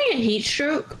 Are we having a heat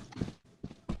stroke?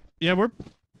 Yeah,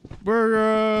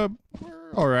 we're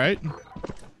all right.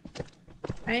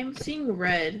 I'm seeing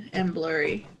red and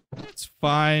blurry. It's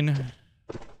fine.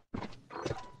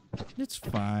 It's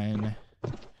fine.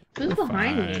 Who's We're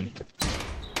behind me?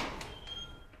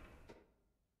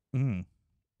 fine.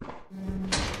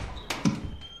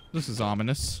 This is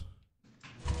ominous.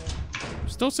 I'm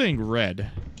still saying red.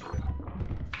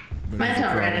 But Mine's it's a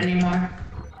not red problem. anymore.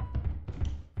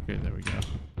 Okay, there we go.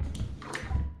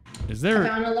 Is I there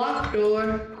found a locked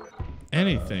door.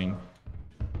 anything?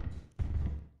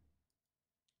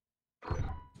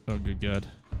 Oh, good.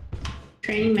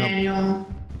 Training manual.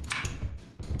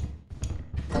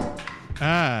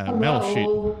 Ah, mail sheet.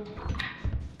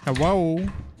 Hello.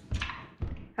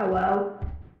 Hello.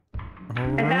 I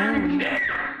found it.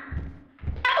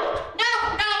 No!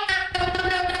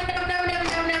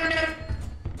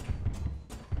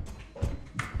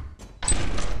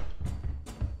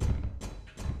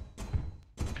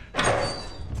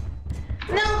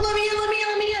 No, let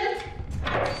me in.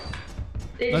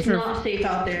 It's Not sure. not safe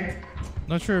out there.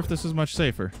 Not sure if this is much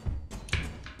safer.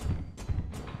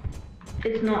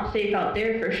 It's not safe out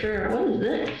there for sure. What is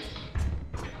this?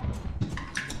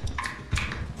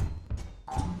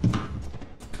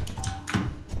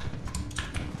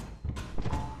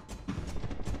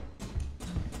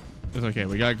 It's okay.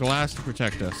 We got glass to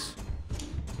protect us.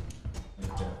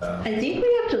 I think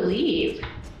we have to leave.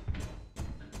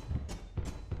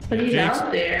 But he's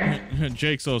out there.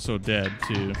 Jake's also dead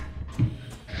too.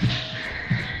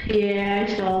 Yeah,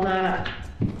 I saw that.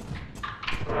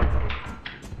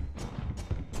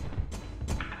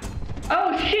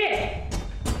 Oh shit!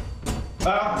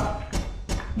 Ah!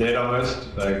 Dead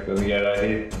almost. Like, we get a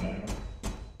hit.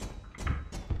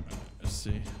 Let's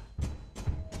see.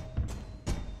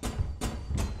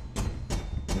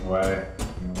 Why?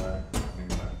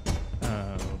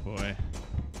 Oh boy.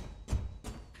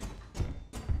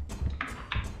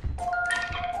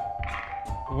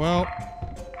 Well.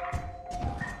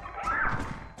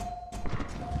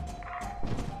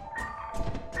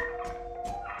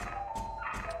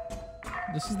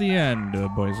 This is the end,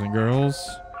 boys and girls,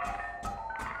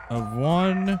 of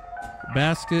one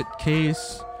basket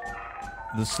case,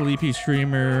 the sleepy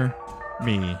streamer,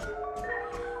 me.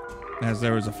 As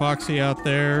there was a Foxy out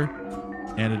there,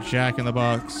 and a Jack in the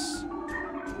Box,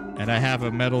 and I have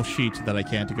a metal sheet that I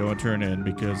can't go and turn in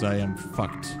because I am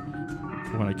fucked.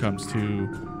 when it comes to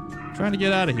trying to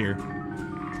get out of here.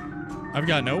 I've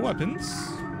got no weapons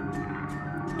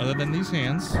other than these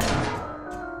hands.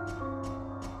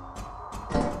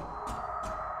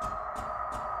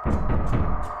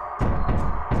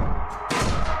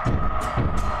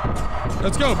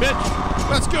 Let's go, bitch!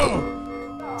 Let's go!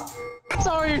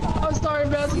 Sorry, I'm sorry,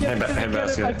 Basket.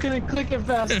 Basket. I couldn't click it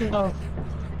fast enough.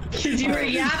 Cause you were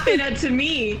yapping it to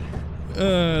me.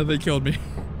 They killed me.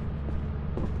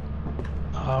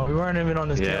 We weren't even on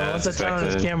this camera. Once I turned on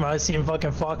this camera, I seen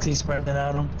fucking Foxy sprinting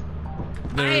at him.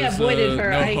 There's, I avoided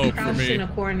her. no I hope for crouched me. in a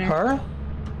corner. Her?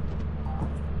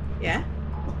 Yeah?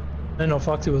 I didn't know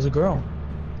Foxy was a girl.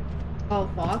 Oh,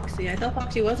 Foxy. I thought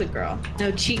Foxy was a girl.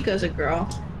 No, Chica's a girl.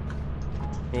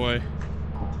 Boy,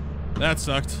 that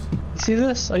sucked. You see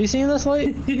this? Are you seeing this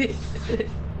light?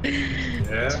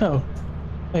 Yeah. So,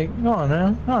 like, go on,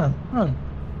 man. Come on.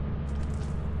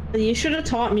 You should have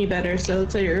taught me better, so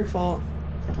it's your fault.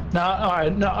 Now,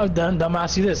 alright, now, then I'm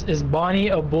asking you this. Is Bonnie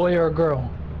a boy or a girl?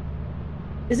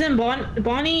 Isn't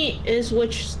Bonnie is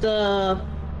which the...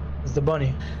 It's the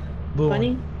bunny. Blue one.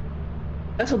 Bunny?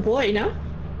 That's a boy, no?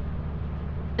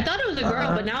 I thought it was a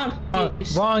girl, but now I'm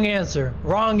confused. Wrong answer.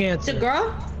 Wrong answer. It's a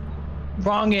girl?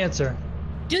 Wrong answer.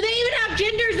 Do they even have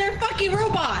genders? They're fucking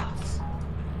robots!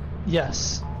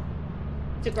 Yes.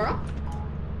 It's a girl?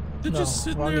 They're just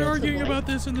sitting there arguing about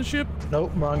this in the ship.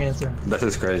 Nope, wrong answer. This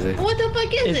is crazy. What the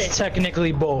fuck is It's it?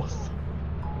 technically both.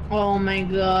 Oh my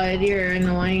god, you're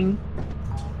annoying.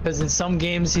 Because in some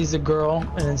games he's a girl,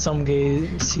 and in some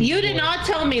games he's You a did boy. not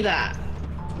tell me that.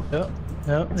 Yep.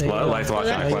 There you What go. life watching?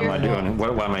 that's What am I your doing?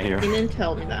 Why am I here? You didn't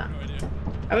tell me that.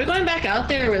 Are we going back out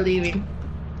there or we're leaving?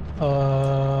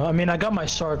 I mean, I got my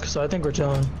shark, so I think we're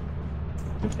chilling.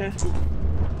 Okay.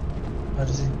 I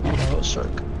just need a little shark.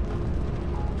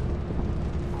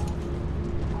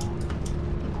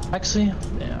 Actually,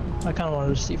 damn, I kind of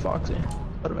wanted to see Foxy.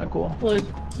 That'd have been cool. Well,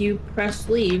 you press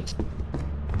leave.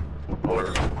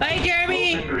 Alert. Bye,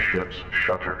 Jeremy! Open the ship's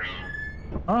shutters.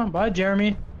 Bye,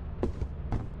 Jeremy.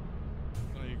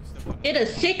 Did a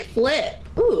sick flip.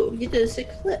 Ooh, you did a sick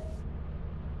flip.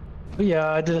 But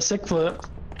yeah, I did a sick flip.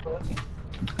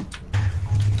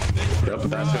 Yep,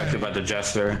 that's actually about the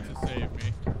jester. To save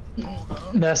me.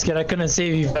 Basket, I couldn't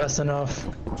save you fast enough.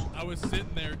 I was sitting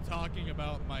there talking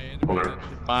about my Alert.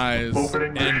 demise,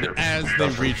 Opening the and ship. as they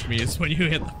reached me is when you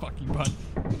hit the fucking button.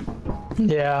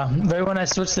 Yeah, right when I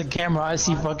switched the camera, I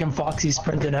see fucking Foxy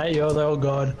sprinting at you. I was like, oh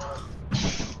god.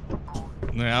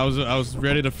 Yeah, I was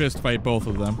ready to fist fight both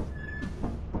of them.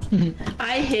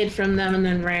 I hid from them and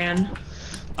then ran.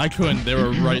 I couldn't. They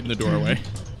were right in the doorway.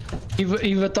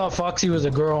 Eva thought Foxy was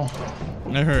a girl.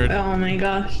 I heard. Oh my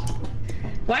gosh.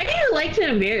 Why do you like to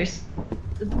embarrass?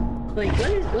 Like,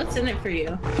 what's in it for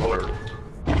you? Alert.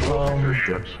 Open the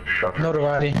ship's shutters.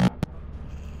 Notoriety.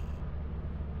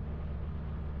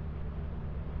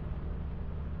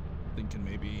 Thinking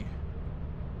maybe.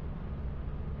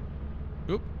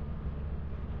 Oop.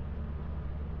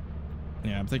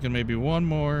 Yeah, I'm thinking maybe one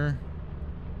more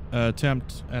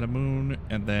attempt at a moon,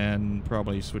 and then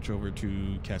probably switch over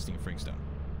to casting a Frankstone.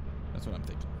 That's what I'm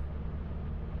thinking.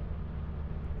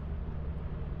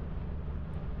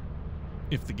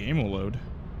 If the game will load.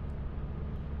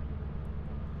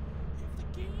 If the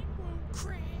game won't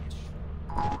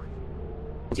crash.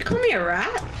 Did you call me a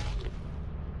rat?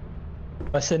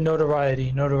 I said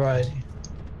notoriety, notoriety.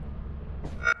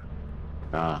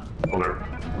 Alert.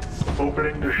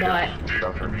 Opening the What? ship's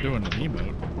shutters. Doing an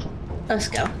emote. Let's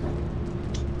go.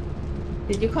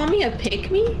 Did you call me a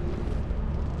pick-me?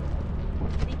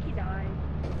 I think he died.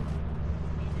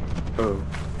 Oh.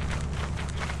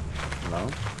 No?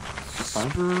 It's fine.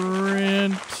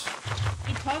 Sprint.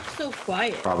 He talks so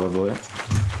quiet. Probably.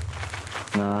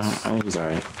 No, I think he's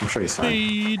alright. I'm sure he's fine.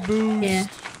 Speed boost. Yeah.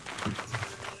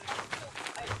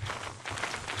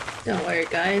 Don't worry,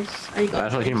 guys. I got I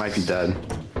feel like he might be dead.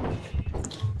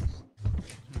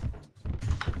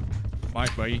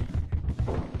 Mike, buddy.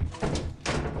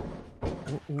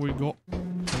 We go.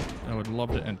 I would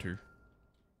love to enter.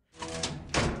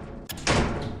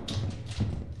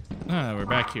 Ah, we're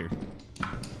back here.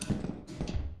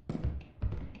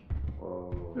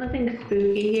 Nothing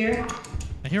spooky here.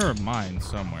 I hear a mine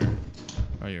somewhere.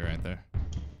 Oh, you're right there.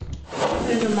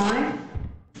 There's a mine.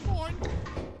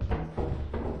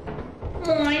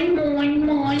 Moin, moin,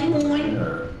 moin,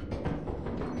 moin.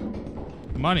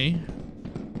 Money.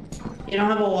 You don't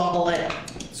have a wallet.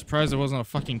 Surprised there wasn't a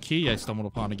fucking key I stumbled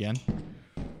upon again.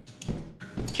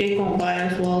 Jake won't buy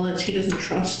us wallets. He doesn't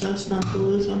trust us not to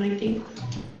lose one, I think.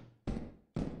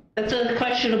 That's a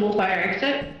questionable fire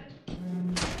exit.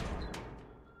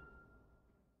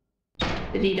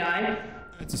 Did he die?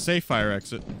 It's a safe fire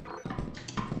exit.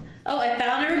 Oh, I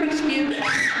found a Rubik's Cube.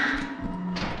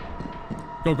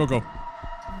 Go, go, go.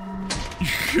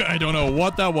 I don't know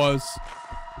what that was.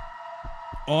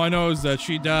 All I know is that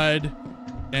she died,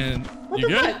 and What you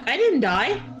the good? fuck? I didn't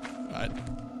die.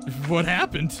 What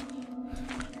happened?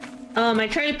 I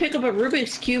tried to pick up a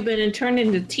Rubik's Cube and it turned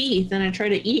into teeth and it tried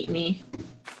to eat me.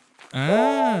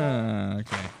 Ah,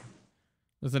 okay.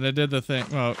 Listen, I did the thing.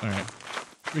 Well, all right.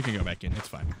 We can go back in. It's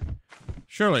fine.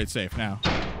 Surely it's safe now.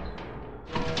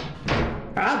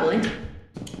 Probably.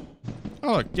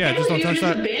 Oh, look. Yeah, just don't you touch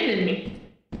just that. abandoned me.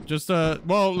 Just,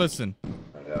 well, listen.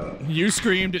 You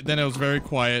screamed, then it was very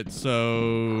quiet,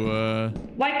 so,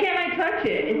 Why can't I touch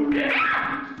it? It's...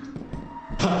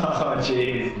 Oh,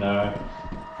 jeez, no.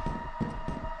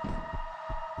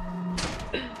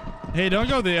 Hey, don't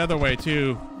go the other way,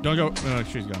 too. Don't go. Oh,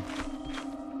 she's gone.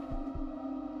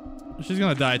 She's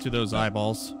gonna die to those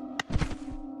eyeballs.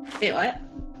 Wait, what?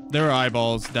 There were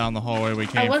eyeballs down the hallway we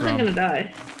came I wasn't from. gonna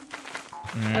die.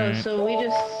 Alright. Oh, so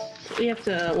we have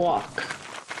to walk.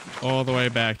 All the way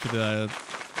back to the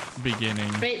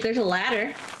beginning. Wait, there's a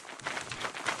ladder.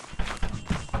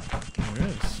 There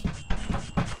is.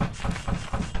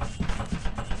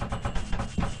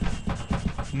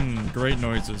 Great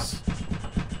noises.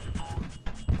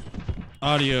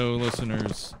 Audio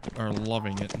listeners are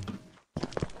loving it.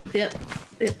 Yep.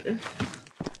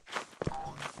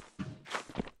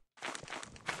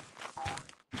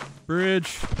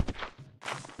 Bridge.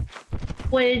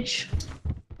 Wedge.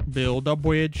 Build a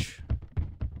bridge.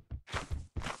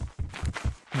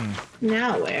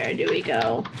 Now where do we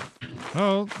go?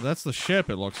 Oh, that's the ship,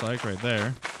 it looks like, right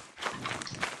there.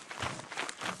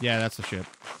 Yeah, that's the ship.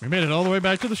 We made it all the way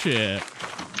back to the ship.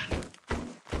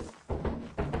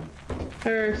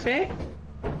 Perfect.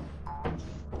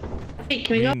 Hey,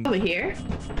 can we go over here?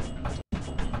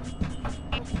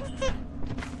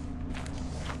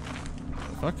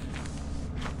 Fuck.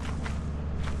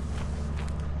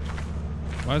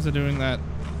 Why is it doing that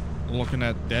looking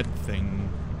at dead thing?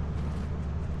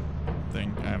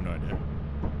 I have no idea.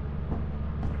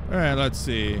 Alright, let's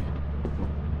see.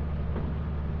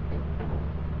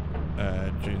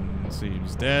 Jin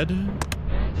seems dead.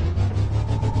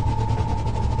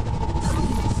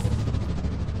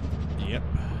 Yep.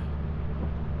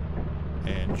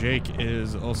 And Jake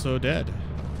is also dead.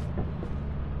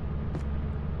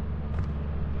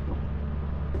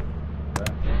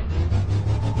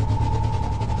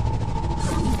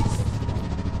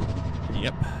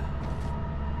 Yep.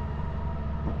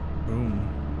 Boom.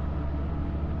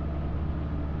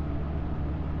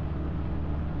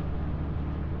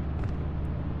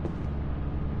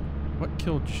 What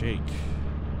killed Jake?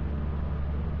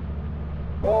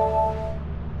 Oh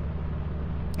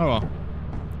well.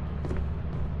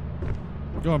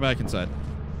 Going back inside.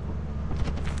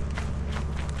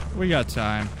 We got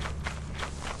time.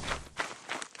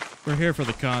 We're here for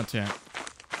the content.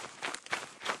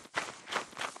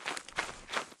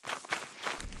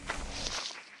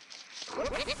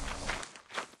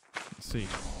 Let's see.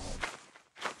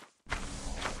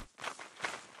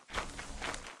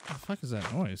 What the fuck is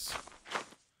that noise?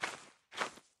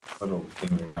 Little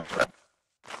thing.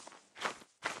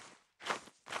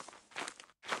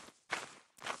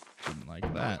 Didn't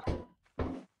like that.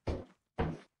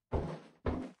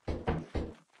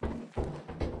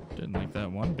 Didn't like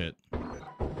that one bit.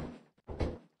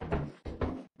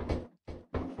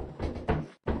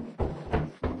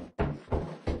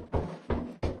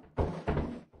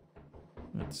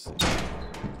 Let's see.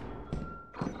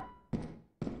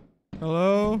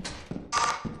 Hello?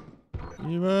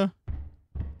 Eva?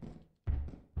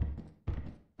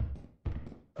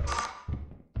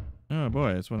 Oh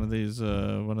boy, it's one of these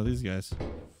guys.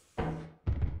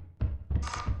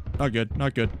 Not good,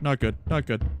 not good, not good, not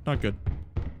good, not good.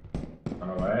 Run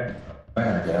away.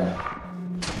 Okay.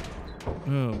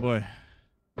 Oh boy.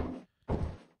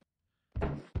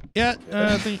 Yeah,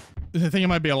 I think it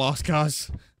might be a lost cause.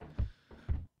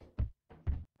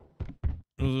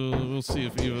 We'll see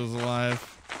if Eva's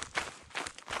alive.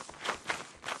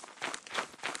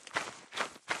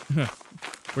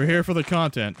 We're here for the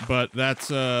content, but that's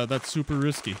super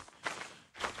risky.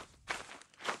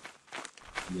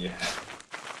 Yeah.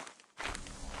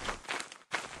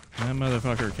 That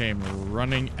motherfucker came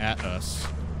running at us.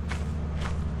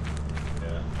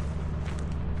 Yeah.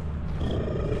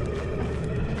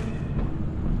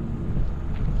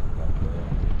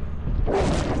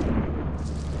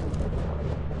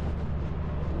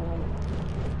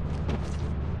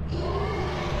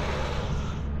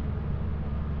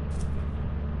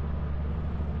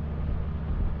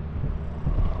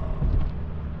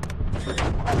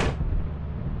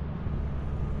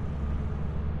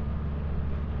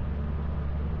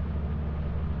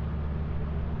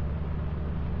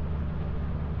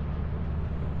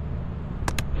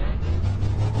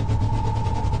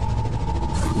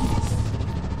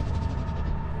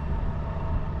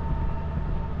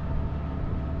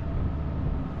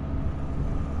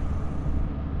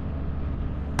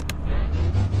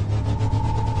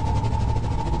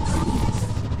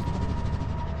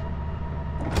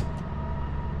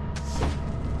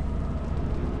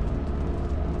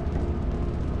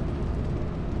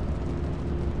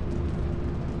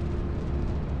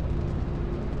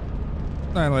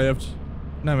 I lived.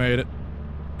 And I made it.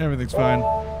 Everything's fine.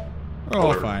 We're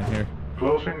all fine here.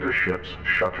 Closing the ship's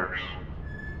shutters.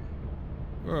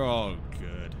 We're all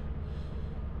good.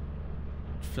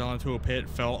 Fell into a pit,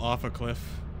 fell off a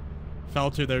cliff,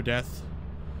 fell to their death.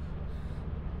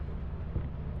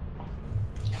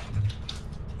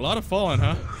 A lot of falling,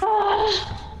 huh?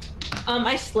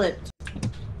 I slipped.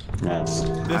 That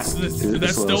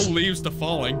still leaves the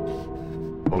falling.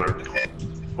 Alert.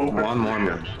 Open One more the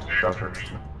minute. ship's shutters.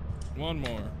 One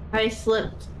more. I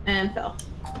slipped and fell.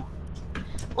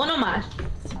 Oh no, my.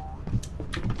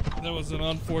 That was an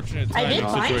unfortunate time. I did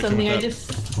find situation something. with I that.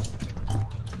 just.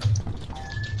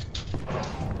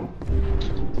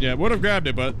 Yeah, would have grabbed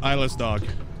it, but eyeless dog.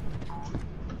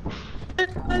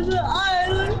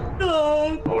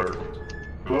 Alert.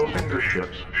 Closing the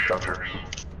ship's shutters.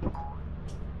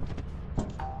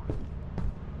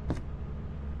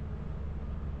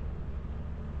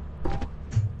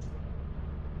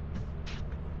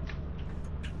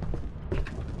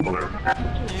 Alert.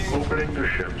 Opening the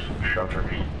ship's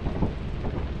shutters.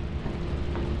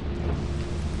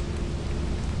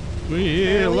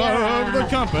 We love the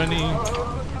company.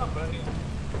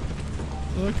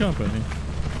 The company.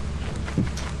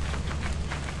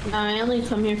 I only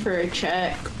come here for a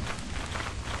check.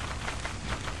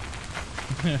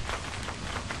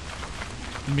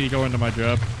 Me going to my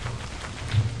job.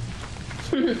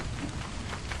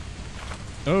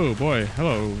 Oh boy,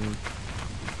 hello.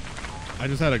 I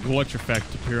just had a glitch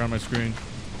effect appear on my screen.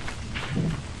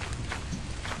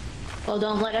 Well,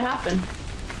 don't let it happen.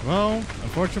 Well,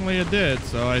 unfortunately it did,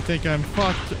 so I think I'm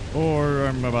fucked or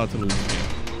I'm about to lose.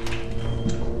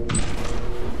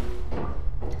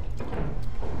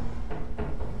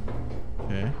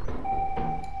 Okay.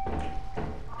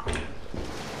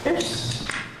 Yes.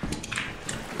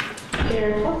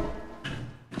 Careful.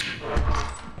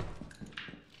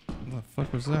 What the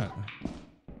fuck was that?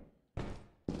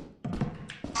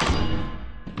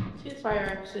 Two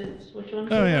fire exits. Which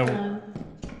one's Oh, the yeah. one?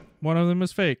 One of them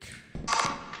is fake.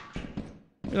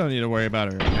 We don't need to worry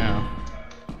about it right now.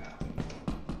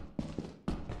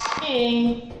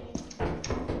 Hey.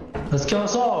 Let's kill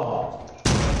us all.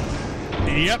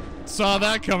 Yep, saw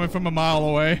that coming from a mile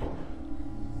away.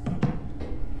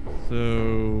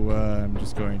 So I'm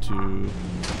just going to do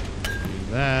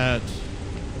that.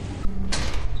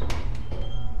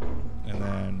 And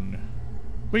then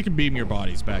we can beam your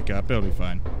bodies back up. It'll be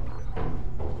fine.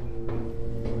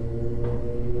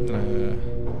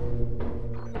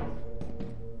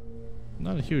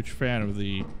 Not a huge fan of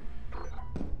the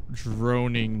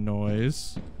droning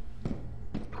noise.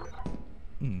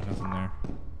 Nothing there.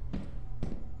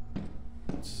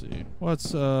 Let's see.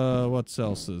 What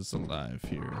else is alive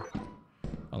here?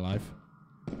 Alive?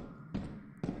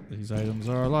 These items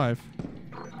are alive.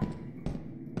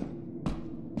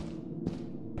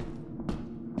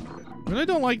 But I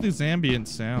don't like these ambient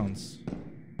sounds.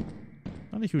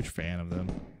 Not a huge fan of them.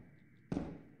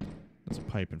 There's a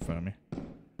pipe in front of me.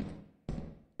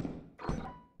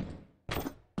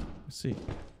 Let's see.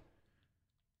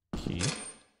 Key.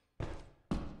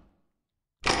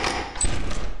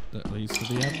 That leads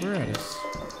to the apparatus.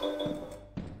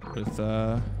 With,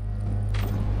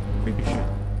 creepy shit.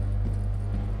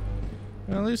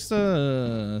 Well, at least,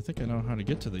 I think I know how to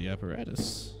get to the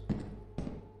apparatus.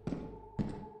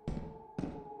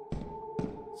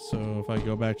 So if I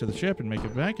go back to the ship and make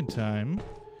it back in time,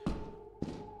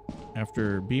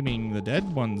 after beaming the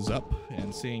dead ones up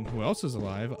and seeing who else is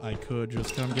alive, I could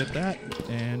just come get that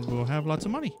and we'll have lots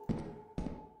of money.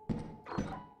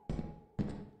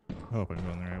 I hope I'm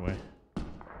going the right way.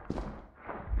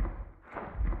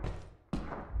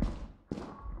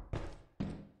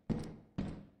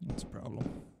 That's a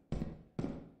problem.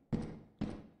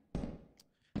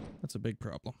 That's a big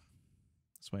problem.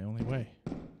 That's my only way.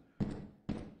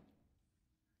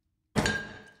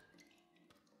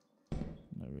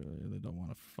 I really don't want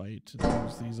to fight to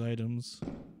use these items.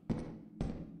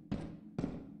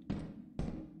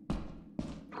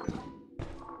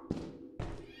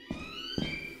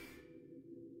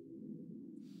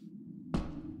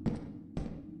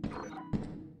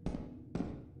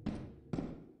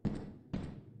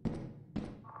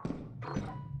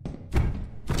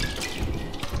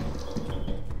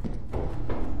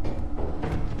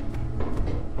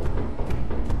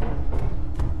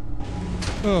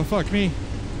 Oh, fuck me.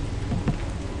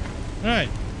 Alright,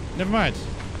 never mind.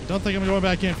 Don't think I'm going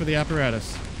back in for the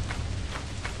apparatus.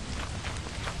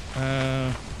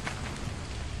 I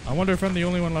wonder if I'm the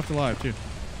only one left alive, too.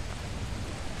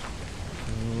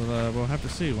 We'll have to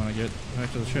see when I get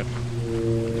back to the ship.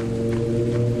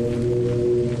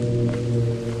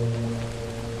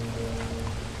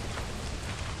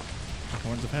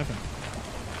 of heaven.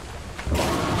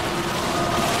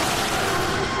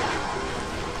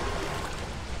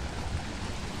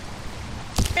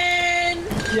 And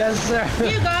Yes, sir.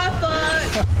 you got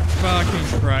fucked. Fucking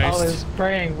I Christ. was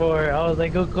praying for it. I was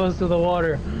like, go close to the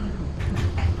water.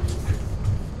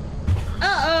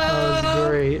 That was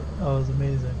great. That was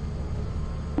amazing.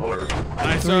 Alert.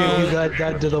 I Three of you saw. guys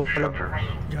died to the water. Structures.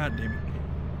 God damn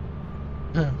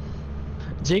it.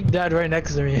 Jake died right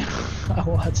next to me. I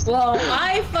watched. Well,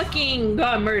 I fucking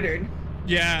got murdered.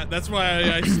 Yeah, that's why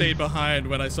I stayed behind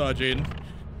when I saw Jaden.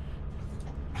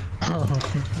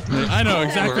 I know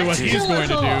exactly what he's going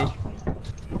to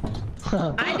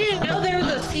do. I didn't know there was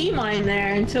a sea mine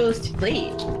there until it was too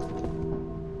late.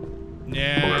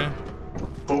 Yeah.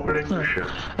 Opening the ship.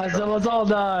 I said, let's all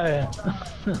die.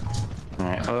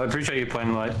 Alright, well, I appreciate you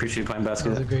playing That was a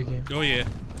basket. great game. Oh yeah.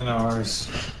 No worries.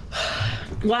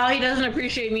 Wow, he doesn't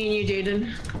appreciate me and you, Jaden.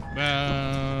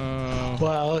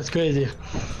 Wow, that's crazy.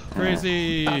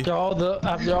 Crazy. After all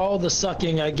the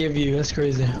sucking I give you, that's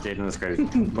crazy. Jaden is crazy.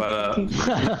 But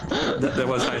that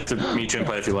was nice to meet you and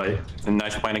play with you, Light. And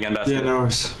nice playing again, basket. Yeah, no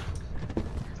worries.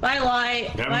 Bye,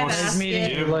 Light. Yeah, Bye, most- Nice meeting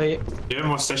basket. you, Light. Do you have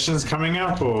more sessions coming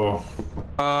up, or?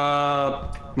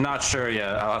 Not sure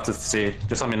yet. I'll have to see.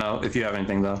 Just let me know if you have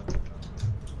anything, though.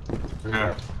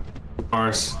 Yeah. No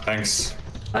worries. Thanks.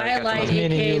 Bye, Light,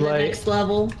 meeting aka you, the Light. next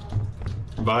level.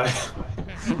 Bye.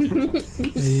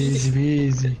 Easy,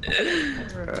 easy.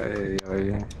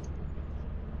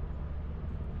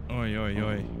 Oi, oi,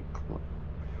 oi.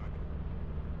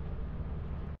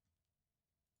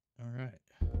 All right.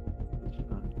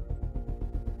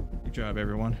 Good job,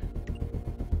 everyone.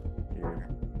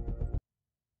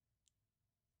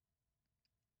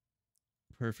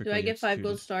 Perfect. Do I get 5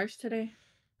 gold stars today?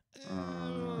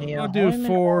 Yeah, I'll do I'm in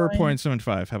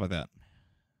 4.75. How about that?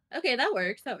 Okay, that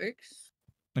works. That works.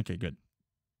 Okay, good.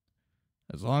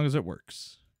 As long as it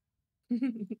works.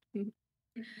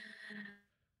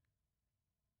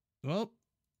 Well,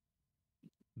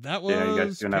 that was. Yeah, you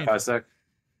guys doing that painful. 5 sec?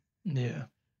 Yeah.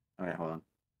 Alright, hold on.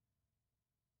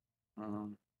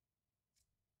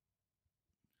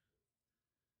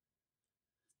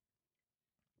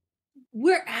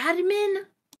 We're admin?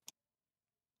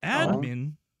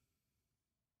 Admin.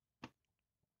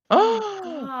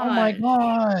 Oh my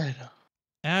god.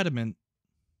 Adamant.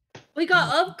 We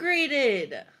got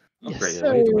upgraded. Yes, Upgrade it.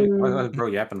 sir. What is bro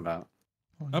yapping about?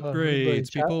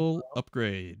 Upgrades, people.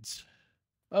 Upgrades.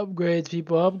 Upgrades,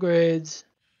 people. Upgrades.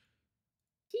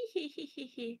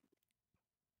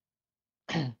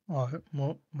 Alright,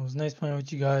 well, it was nice playing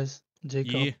with you guys.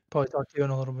 Jacob, Yeah. probably talk to you in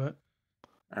a little bit.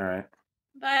 Alright.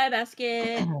 Bye,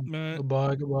 basket.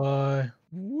 Goodbye, goodbye.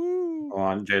 Woo. Hold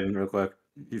on, Jaden, real quick.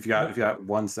 If you got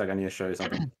 1 second, I need to show you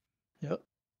something. Yep.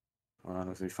 Hold on,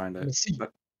 let me find Let me it. see.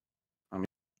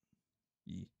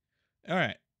 Yeah. All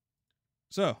right.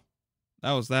 So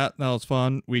that was that. That was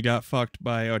fun. We got fucked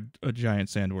by a giant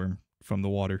sandworm from the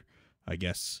water, I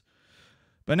guess.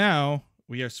 But now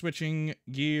we are switching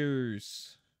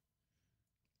gears.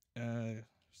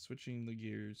 Switching the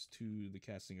gears to the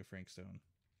casting of Frankstone.